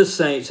war with the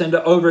saints and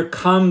to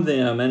overcome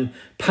them. And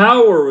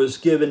power was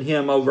given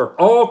him over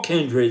all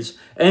kindreds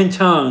and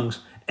tongues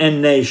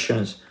and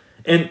nations.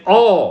 And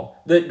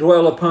all that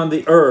dwell upon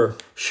the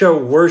earth shall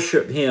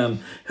worship him,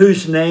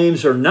 whose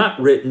names are not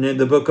written in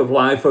the book of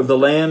life of the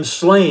Lamb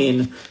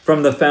slain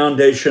from the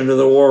foundation of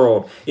the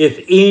world.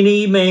 If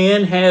any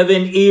man have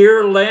an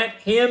ear, let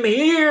him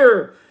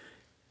hear.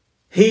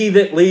 He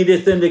that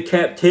leadeth into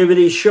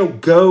captivity shall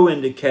go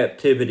into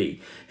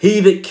captivity. He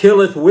that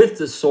killeth with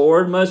the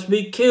sword must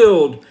be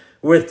killed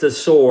with the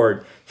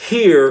sword.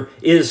 Here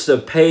is the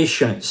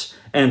patience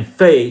and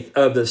faith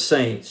of the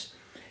saints.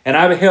 And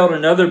I beheld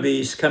another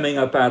beast coming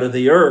up out of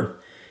the earth,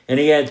 and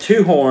he had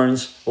 2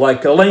 horns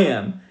like a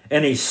lamb,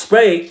 and he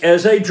spake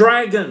as a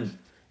dragon,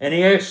 and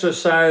he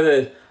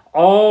exercised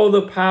all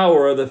the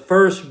power of the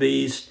first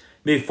beast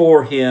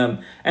before him,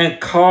 and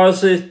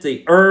causeth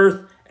the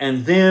earth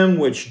and them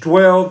which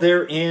dwell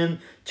therein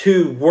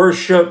to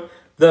worship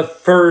the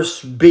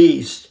first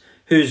beast,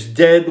 whose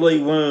deadly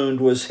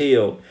wound was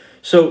healed.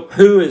 So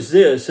who is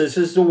this? This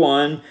is the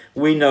one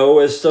we know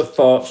as the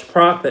false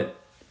prophet.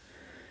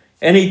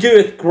 And he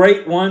doeth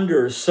great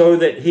wonders, so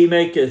that he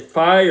maketh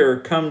fire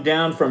come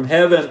down from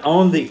heaven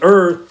on the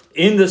earth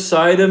in the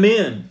sight of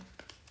men,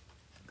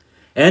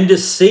 and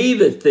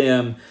deceiveth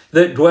them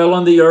that dwell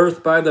on the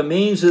earth by the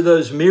means of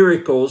those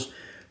miracles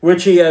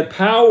which he had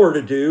power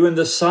to do in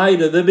the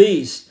sight of the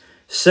beast,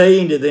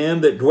 saying to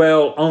them that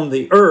dwell on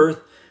the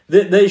earth,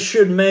 that they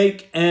should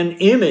make an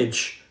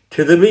image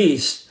to the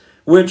beast,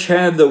 which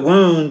had the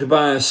wound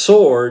by a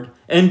sword,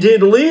 and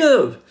did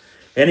live.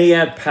 And he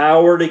had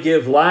power to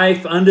give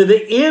life unto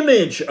the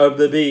image of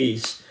the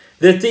beast,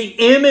 that the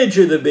image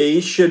of the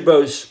beast should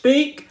both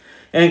speak,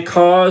 and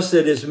cause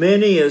that as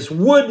many as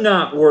would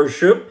not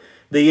worship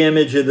the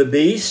image of the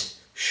beast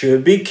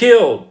should be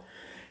killed.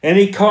 And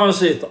he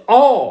causeth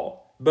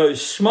all, both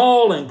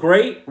small and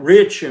great,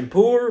 rich and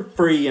poor,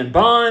 free and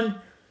bond,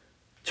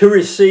 to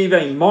receive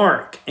a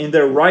mark in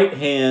their right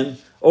hand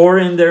or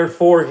in their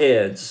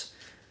foreheads,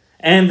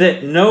 and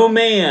that no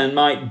man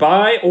might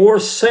buy or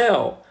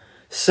sell,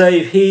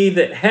 save he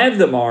that had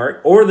the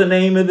mark, or the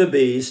name of the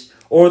beast,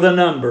 or the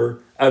number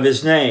of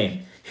his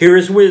name. Here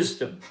is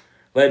wisdom.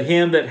 Let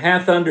him that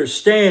hath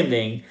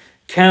understanding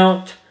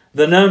count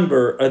the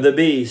number of the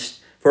beast,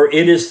 for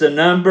it is the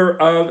number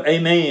of a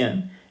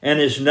man, and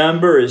his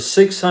number is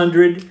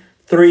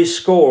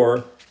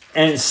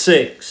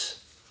 666.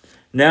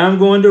 Now I'm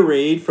going to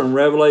read from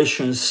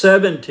Revelation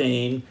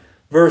 17,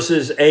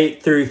 verses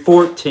 8 through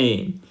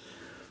 14.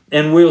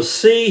 And we'll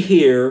see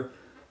here,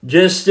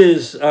 just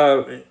as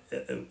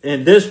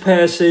in this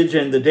passage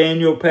and the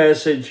Daniel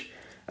passage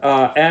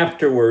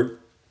afterward,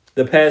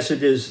 the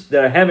passages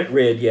that I haven't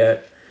read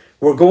yet,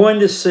 we're going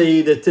to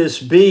see that this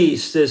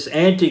beast, this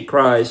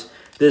Antichrist,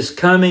 this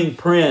coming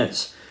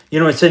prince,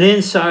 it's an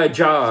inside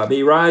job.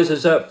 He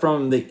rises up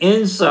from the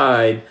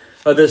inside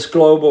of this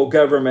global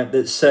government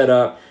that's set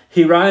up.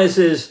 He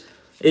rises,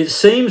 it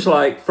seems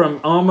like,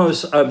 from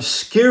almost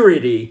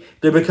obscurity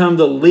to become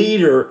the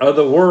leader of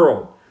the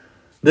world.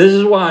 This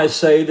is why I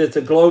say that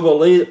the global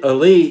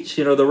elites,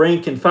 the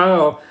rank and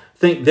file,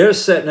 think they're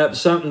setting up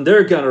something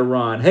they're going to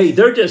run. Hey,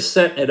 they're just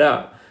setting it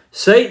up.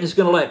 Satan's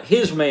going to let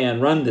his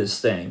man run this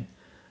thing.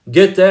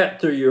 Get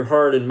that through your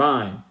heart and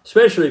mind,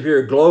 especially if you're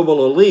a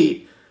global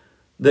elite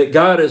that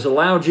God has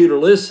allowed you to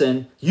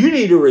listen. You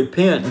need to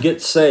repent and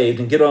get saved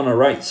and get on the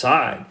right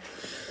side.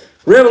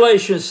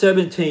 Revelation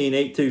 17,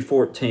 8 through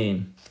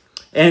 14.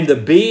 And the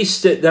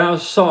beast that thou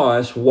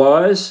sawest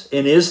was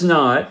and is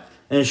not,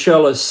 and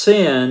shall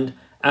ascend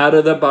out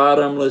of the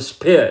bottomless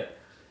pit,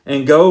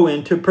 and go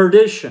into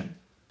perdition.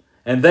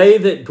 And they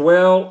that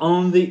dwell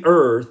on the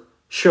earth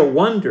shall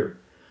wonder,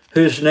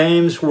 whose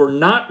names were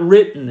not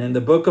written in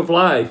the book of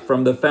life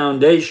from the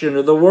foundation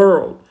of the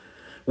world,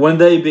 when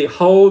they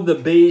behold the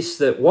beast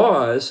that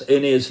was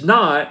and is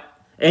not,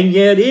 and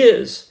yet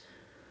is.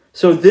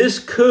 So this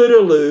could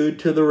allude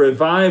to the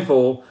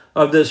revival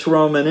of this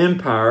Roman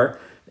Empire,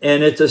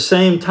 and at the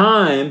same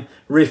time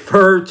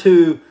refer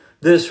to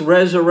this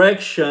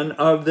resurrection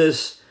of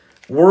this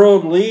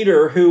world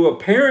leader who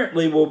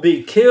apparently will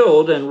be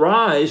killed and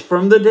rise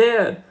from the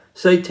dead,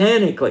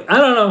 satanically. I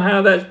don't know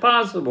how that's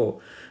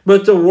possible,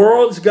 but the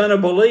world's going to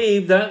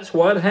believe that's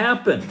what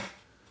happened.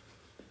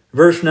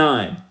 Verse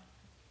 9.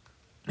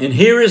 And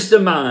here is the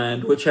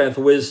mind which hath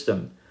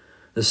wisdom.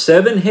 The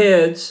 7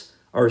 heads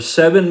are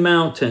 7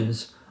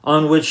 mountains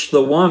on which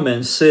the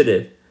woman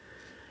sitteth.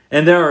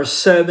 And there are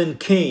 7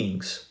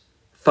 kings.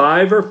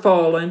 5 are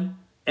fallen,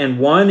 and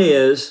 1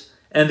 is,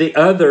 and the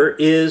other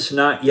is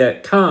not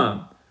yet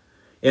come.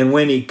 And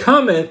when he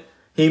cometh,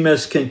 he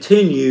must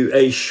continue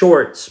a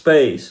short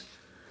space.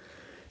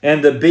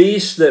 And the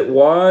beast that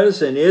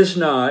was and is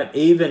not,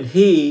 even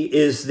he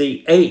is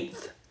the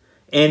 8th,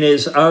 and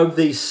is of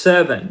the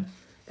 7,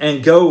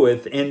 and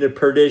goeth into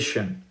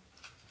perdition.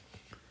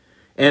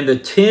 And the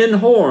 10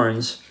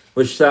 horns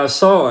which thou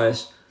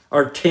sawest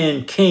are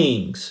 10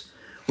 kings,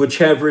 which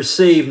have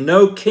received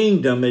no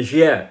kingdom as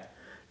yet,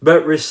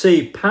 but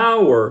receive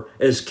power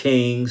as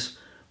kings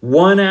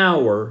 1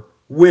 hour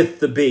with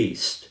the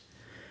beast.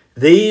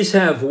 These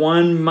have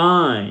one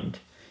mind,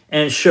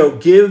 and shall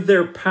give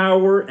their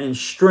power and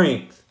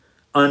strength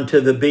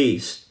unto the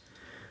beast.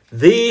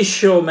 These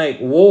shall make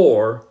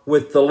war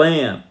with the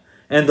Lamb,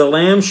 and the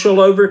Lamb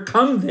shall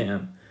overcome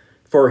them,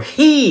 for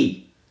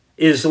he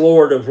is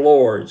Lord of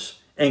lords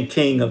and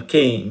King of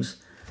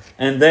kings.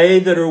 And they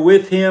that are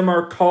with him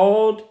are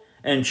called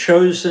and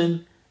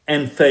chosen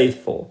and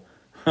faithful.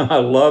 I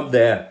love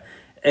that.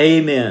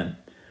 Amen.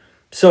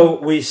 So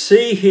we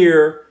see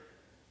here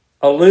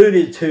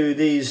alluded to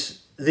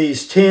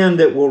these 10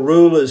 that will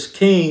rule as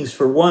kings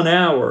for 1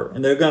 hour,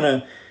 and they're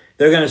going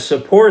to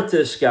support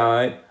this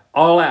guy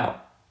all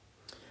out.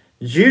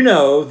 Did you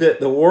know that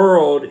the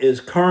world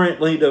is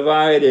currently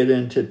divided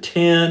into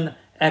 10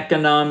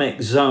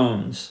 economic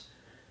zones?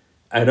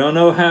 I don't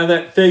know how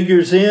that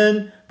figures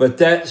in, but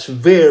that's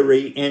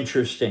very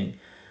interesting.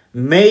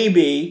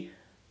 Maybe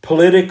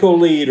political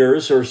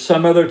leaders or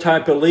some other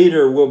type of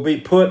leader will be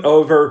put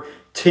over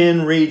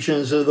 10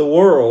 regions of the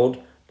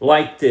world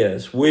like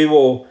this. We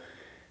will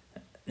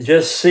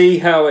just see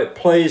how it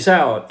plays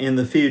out in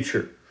the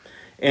future.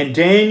 In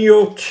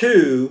Daniel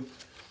 2,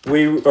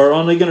 we are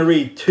only going to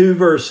read 2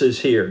 verses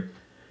here.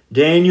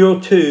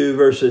 Daniel 2,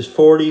 verses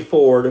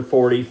 44 to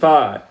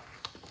 45.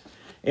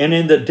 And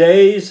in the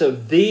days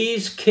of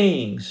these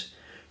kings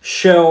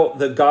shall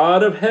the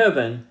God of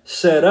heaven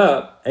set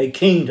up a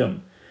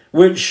kingdom,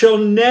 which shall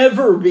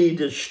never be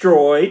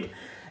destroyed,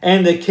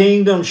 and the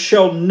kingdom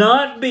shall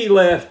not be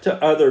left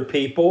to other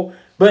people,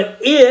 but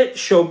it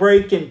shall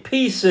break in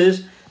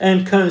pieces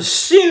and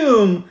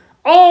consume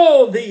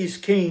all these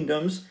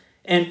kingdoms,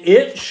 and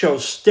it shall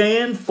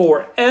stand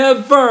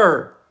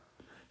forever.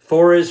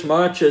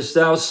 Forasmuch as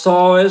thou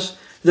sawest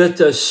that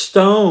the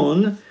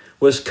stone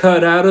was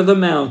cut out of the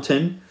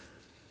mountain.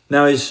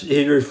 Now he's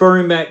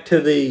referring back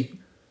to the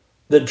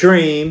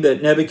dream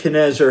that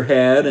Nebuchadnezzar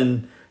had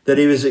and that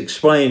he was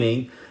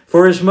explaining.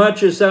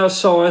 Forasmuch as thou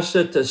sawest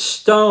that the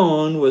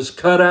stone was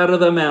cut out of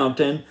the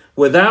mountain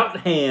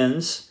without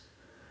hands,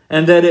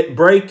 and that it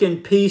brake in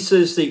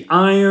pieces the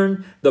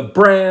iron, the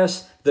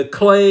brass, the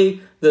clay,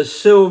 the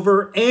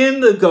silver,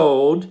 and the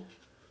gold.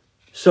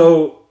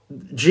 So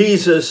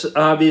Jesus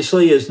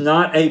obviously is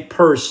not a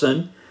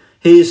person.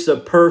 He's the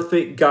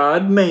perfect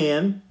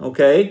God-man,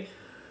 okay?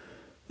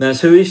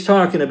 That's who he's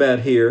talking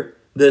about here.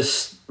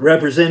 This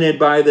represented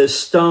by this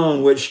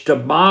stone which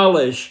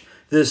demolished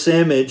this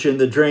image in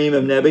the dream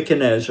of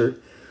Nebuchadnezzar.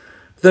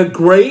 The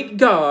great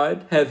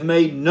God hath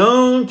made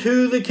known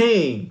to the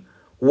king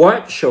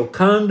what shall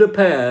come to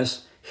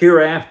pass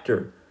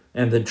hereafter.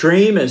 And the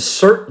dream is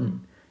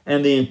certain,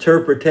 and the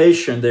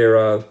interpretation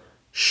thereof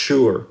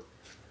sure.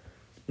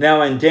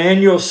 Now in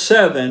Daniel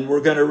 7,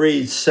 we're going to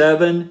read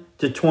 7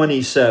 to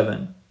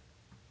 27.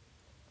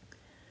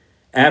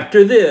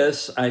 After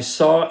this, I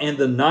saw in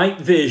the night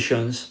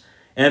visions,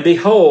 and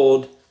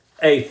behold,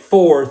 a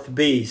 4th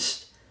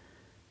beast,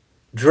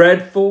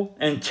 dreadful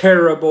and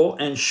terrible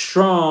and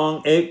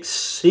strong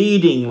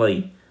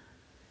exceedingly.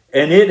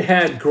 And it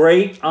had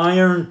great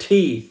iron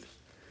teeth.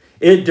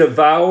 It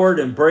devoured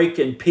and brake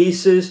in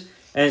pieces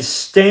and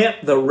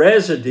stamped the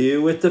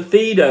residue with the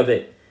feet of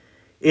it.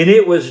 And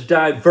it was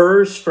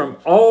diverse from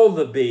all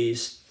the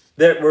beasts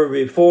that were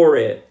before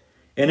it.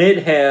 And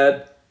it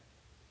had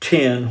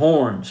 10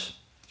 horns.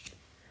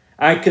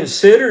 I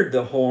considered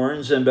the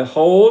horns, and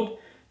behold,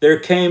 there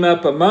came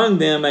up among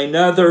them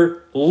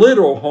another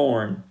little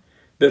horn,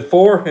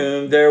 before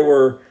whom there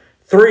were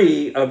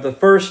 3 of the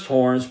first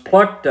horns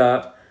plucked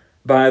up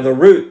by the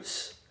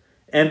roots.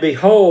 And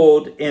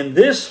behold, in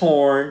this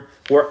horn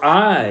were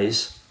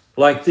eyes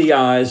like the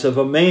eyes of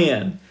a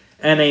man,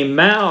 and a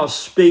mouth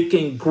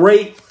speaking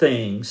great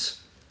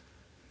things.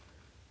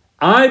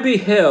 I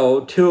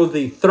beheld till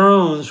the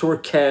thrones were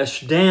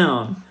cast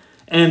down,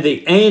 and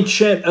the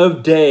Ancient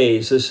of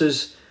Days, this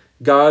is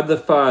God the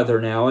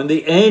Father now, and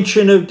the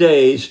Ancient of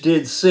Days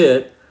did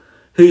sit,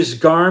 whose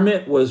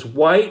garment was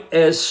white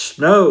as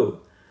snow,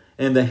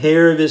 and the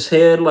hair of his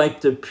head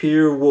like the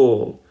pure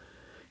wool.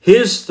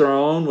 His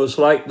throne was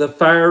like the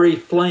fiery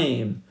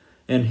flame,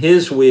 and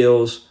his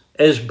wheels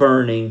as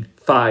burning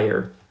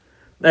fire.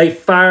 A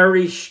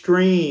fiery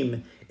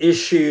stream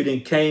issued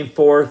and came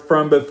forth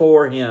from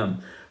before him.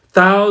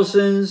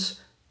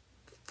 Thousands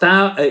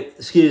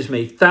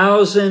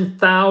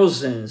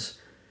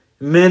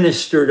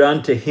ministered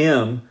unto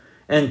him,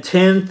 and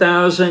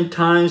 10,000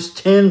 times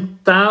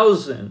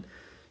 10,000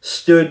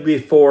 stood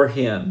before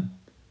him.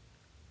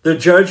 The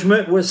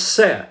judgment was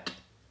set,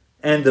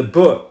 and the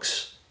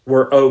books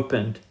were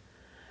opened.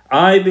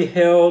 I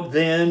beheld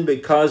then,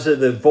 because of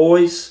the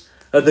voice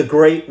of the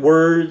great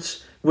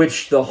words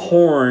which the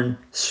horn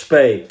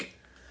spake.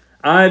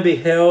 I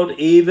beheld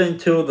even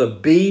till the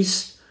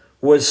beast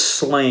was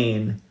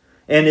slain,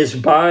 and his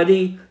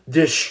body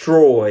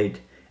destroyed,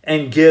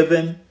 and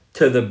given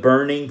to the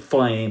burning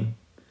flame.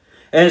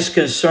 As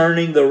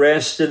concerning the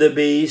rest of the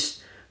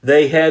beasts,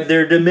 they had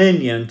their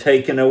dominion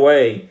taken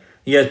away,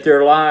 yet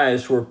their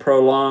lives were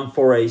prolonged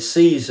for a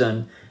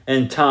season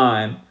and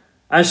time.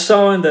 I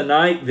saw in the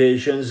night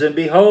visions, and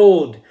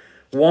behold,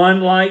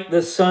 one like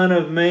the Son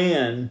of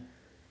Man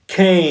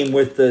came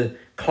with the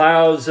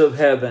clouds of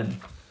heaven.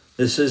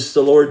 This is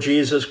the Lord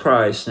Jesus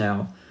Christ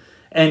now.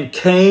 And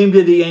came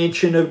to the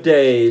Ancient of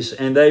Days,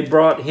 and they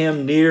brought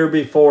him near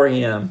before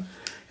him.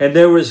 And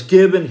there was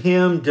given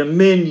him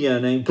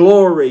dominion and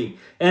glory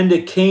and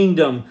a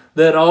kingdom,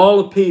 that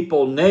all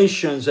people,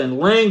 nations, and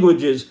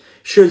languages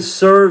should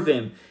serve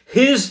him.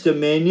 His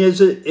dominion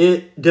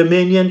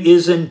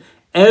is an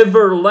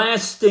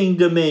everlasting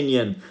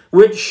dominion,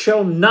 which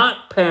shall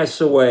not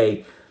pass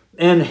away,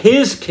 and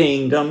his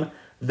kingdom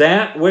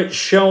that which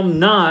shall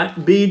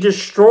not be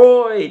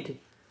destroyed.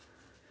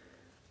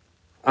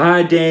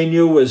 I,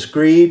 Daniel, was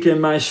grieved in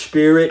my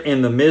spirit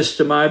in the midst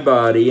of my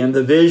body, and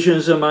the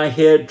visions of my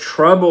head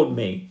troubled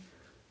me.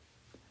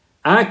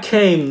 I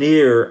came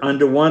near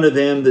unto one of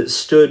them that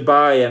stood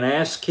by, and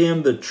asked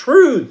him the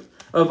truth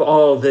of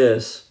all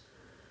this.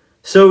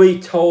 So he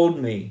told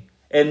me,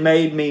 and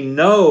made me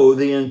know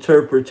the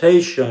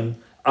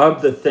interpretation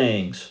of the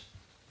things.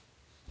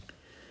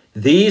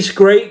 These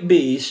great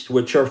beasts,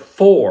 which are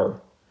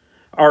 4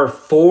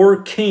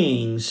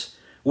 kings,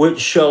 which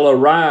shall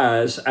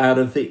arise out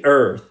of the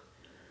earth.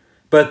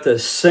 But the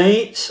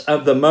saints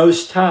of the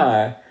Most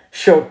High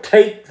shall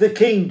take the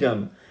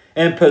kingdom,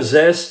 and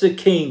possess the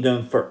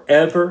kingdom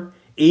forever,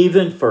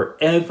 even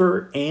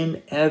forever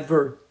and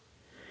ever.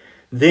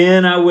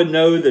 Then I would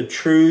know the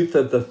truth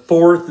of the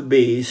 4th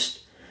beast,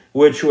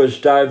 which was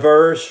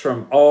diverse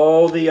from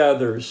all the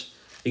others,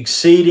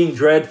 exceeding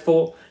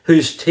dreadful,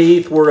 whose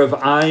teeth were of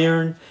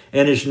iron,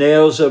 and his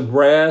nails of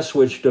brass,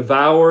 which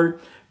devoured,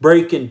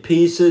 brake in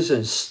pieces,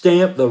 and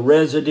stamped the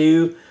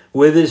residue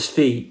with his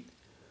feet.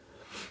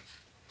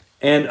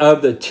 And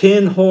of the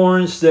 10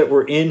 horns that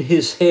were in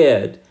his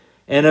head,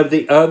 and of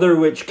the other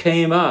which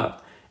came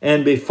up,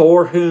 and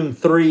before whom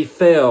 3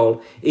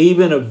 fell,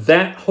 even of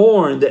that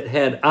horn that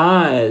had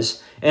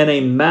eyes, and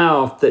a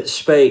mouth that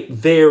spake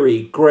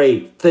very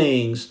great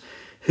things,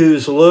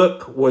 whose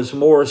look was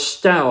more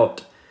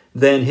stout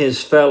than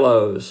his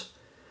fellows.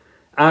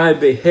 I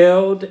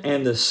beheld,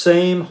 and the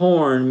same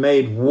horn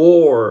made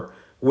war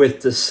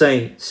with the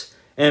saints,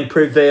 and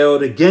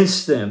prevailed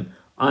against them,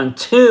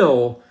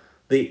 until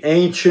the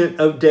Ancient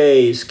of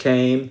Days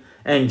came,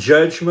 and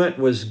judgment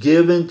was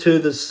given to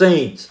the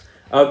saints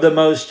of the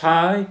Most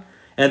High,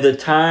 and the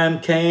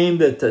time came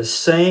that the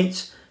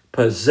saints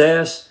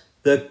possess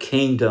the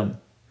kingdom.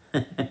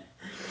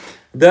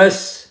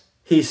 Thus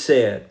he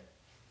said,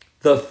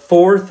 the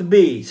 4th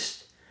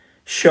beast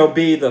shall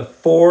be the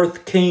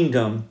 4th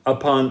kingdom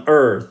upon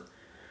earth,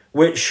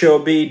 which shall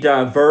be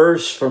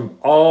diverse from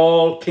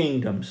all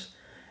kingdoms,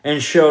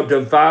 and shall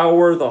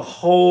devour the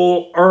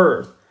whole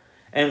earth,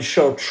 and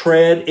shall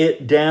tread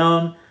it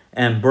down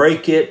and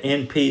break it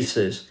in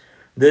pieces.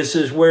 This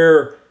is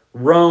where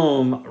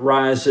Rome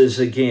rises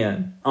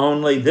again.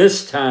 Only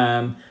this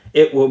time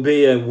it will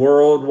be a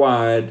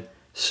worldwide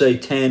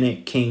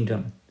satanic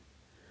kingdom.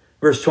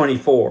 Verse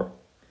 24,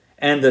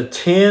 and the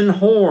 10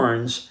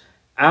 horns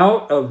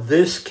out of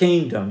this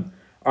kingdom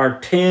are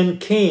 10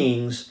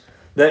 kings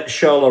that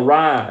shall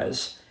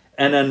arise,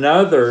 and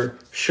another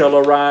shall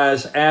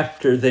arise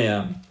after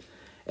them.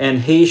 And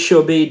he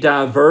shall be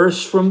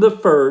diverse from the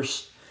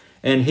first,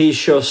 and he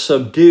shall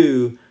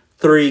subdue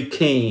 3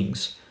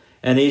 kings.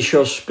 And he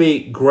shall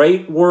speak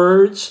great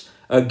words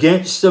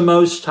against the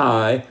Most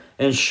High,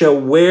 and shall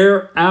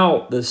wear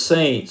out the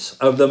saints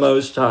of the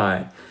Most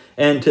High,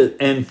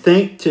 and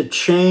think to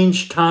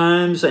change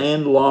times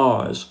and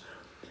laws.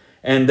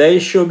 And they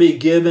shall be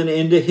given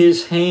into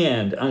his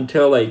hand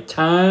until a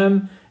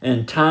time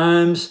and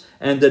times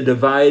and the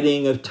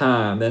dividing of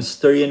time. That's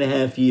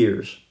 3.5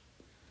 years.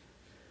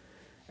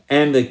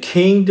 And the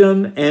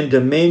kingdom and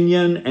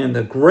dominion and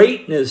the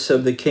greatness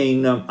of the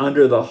kingdom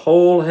under the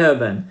whole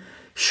heaven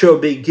shall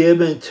be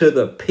given to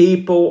the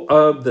people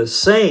of the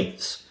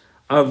saints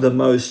of the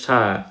Most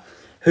High,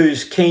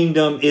 whose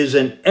kingdom is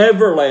an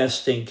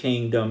everlasting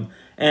kingdom,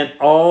 and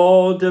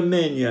all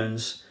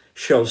dominions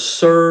shall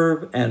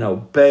serve and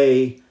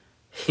obey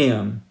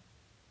him.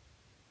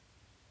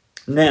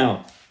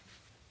 Now,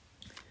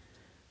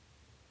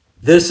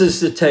 this is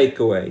the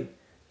takeaway.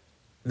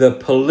 The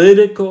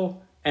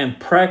political and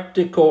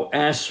practical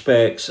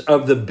aspects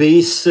of the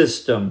beast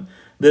system,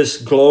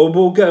 this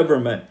global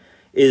government,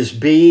 is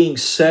being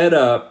set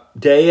up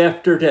day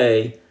after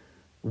day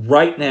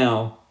right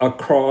now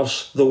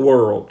across the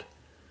world.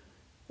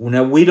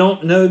 Now, we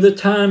don't know the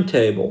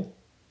timetable,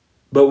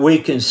 but we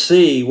can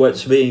see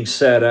what's being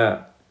set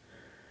up.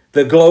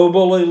 The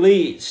global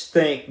elites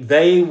think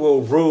they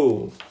will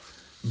rule,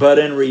 but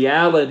in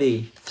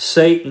reality,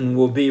 Satan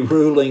will be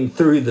ruling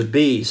through the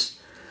beast.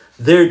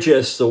 They're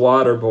just the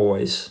water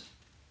boys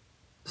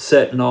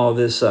setting all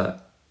this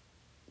up.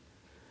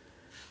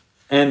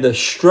 And the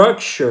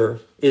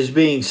structure is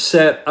being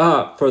set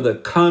up for the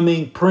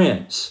coming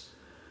prince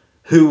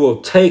who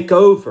will take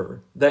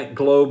over that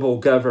global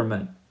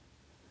government.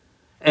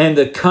 And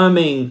the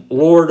coming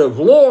Lord of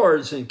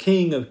Lords and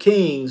King of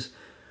Kings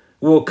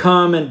will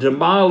come and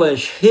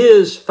demolish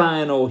his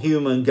final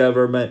human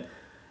government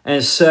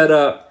and set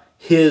up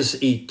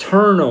his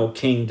eternal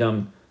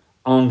kingdom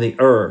on the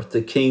earth,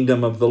 the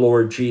kingdom of the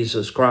Lord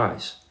Jesus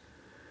Christ.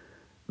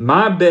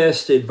 My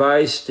best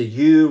advice to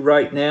you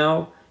right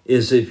now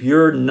is, if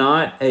you're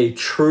not a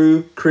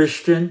true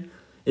Christian,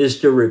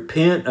 is to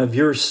repent of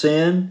your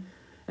sin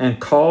and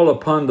call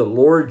upon the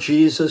Lord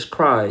Jesus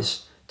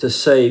Christ to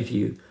save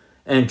you,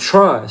 and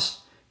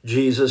trust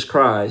Jesus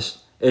Christ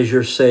as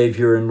your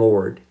Savior and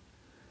Lord.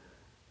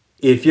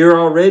 If you're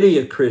already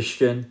a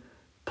Christian,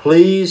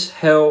 please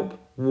help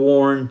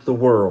warn the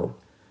world.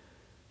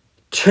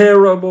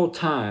 Terrible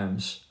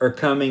times are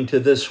coming to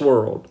this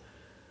world.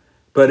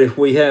 But if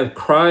we have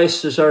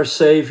Christ as our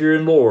Savior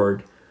and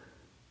Lord,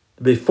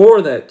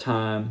 before that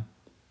time,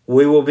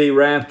 we will be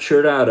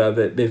raptured out of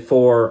it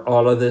before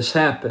all of this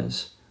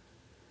happens.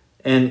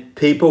 And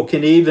people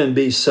can even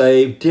be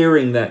saved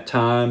during that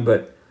time,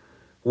 but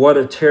what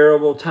a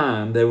terrible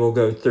time they will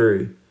go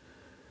through.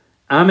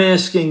 I'm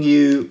asking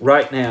you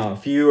right now,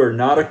 if you are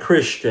not a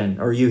Christian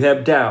or you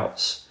have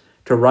doubts,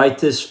 to write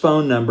this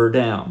phone number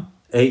down,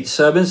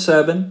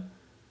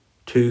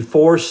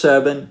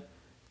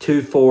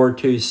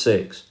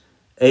 877-247-2426.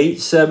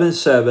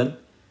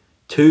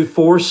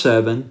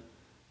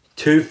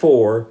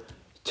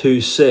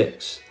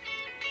 877-247-2426.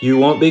 You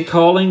won't be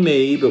calling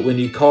me, but when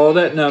you call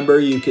that number,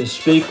 you can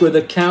speak with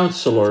a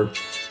counselor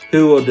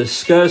who will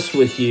discuss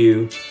with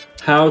you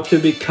how to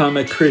become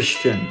a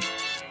Christian,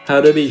 how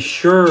to be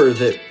sure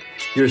that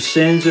your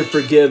sins are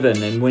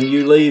forgiven, and when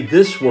you leave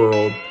this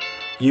world,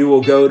 you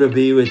will go to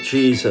be with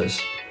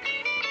Jesus.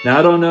 Now,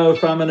 I don't know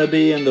if I'm going to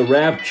be in the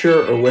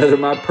rapture or whether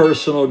my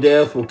personal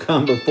death will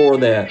come before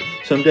that.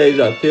 Some days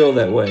I feel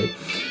that way.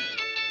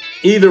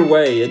 Either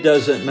way, it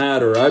doesn't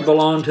matter. I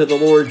belong to the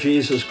Lord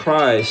Jesus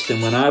Christ,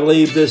 and when I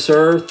leave this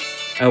earth,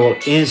 I will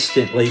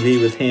instantly be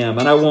with him.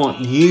 And I want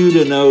you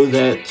to know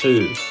that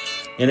too.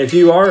 And if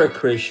you are a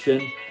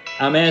Christian,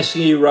 I'm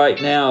asking you right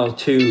now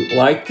to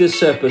like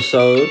this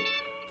episode,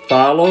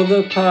 follow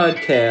the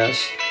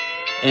podcast,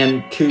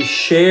 and to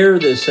share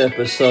this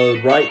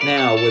episode right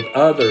now with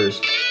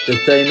others,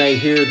 that they may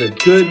hear the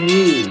good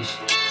news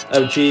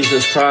of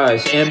Jesus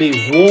Christ and be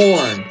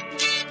warned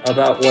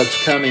about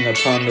what's coming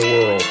upon the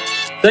world.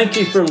 Thank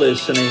you for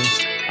listening.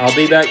 I'll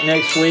be back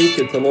next week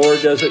if the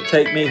Lord doesn't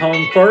take me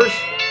home first,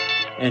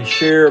 and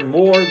share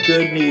more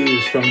good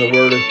news from the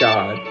Word of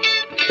God.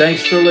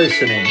 Thanks for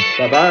listening.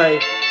 Bye-bye.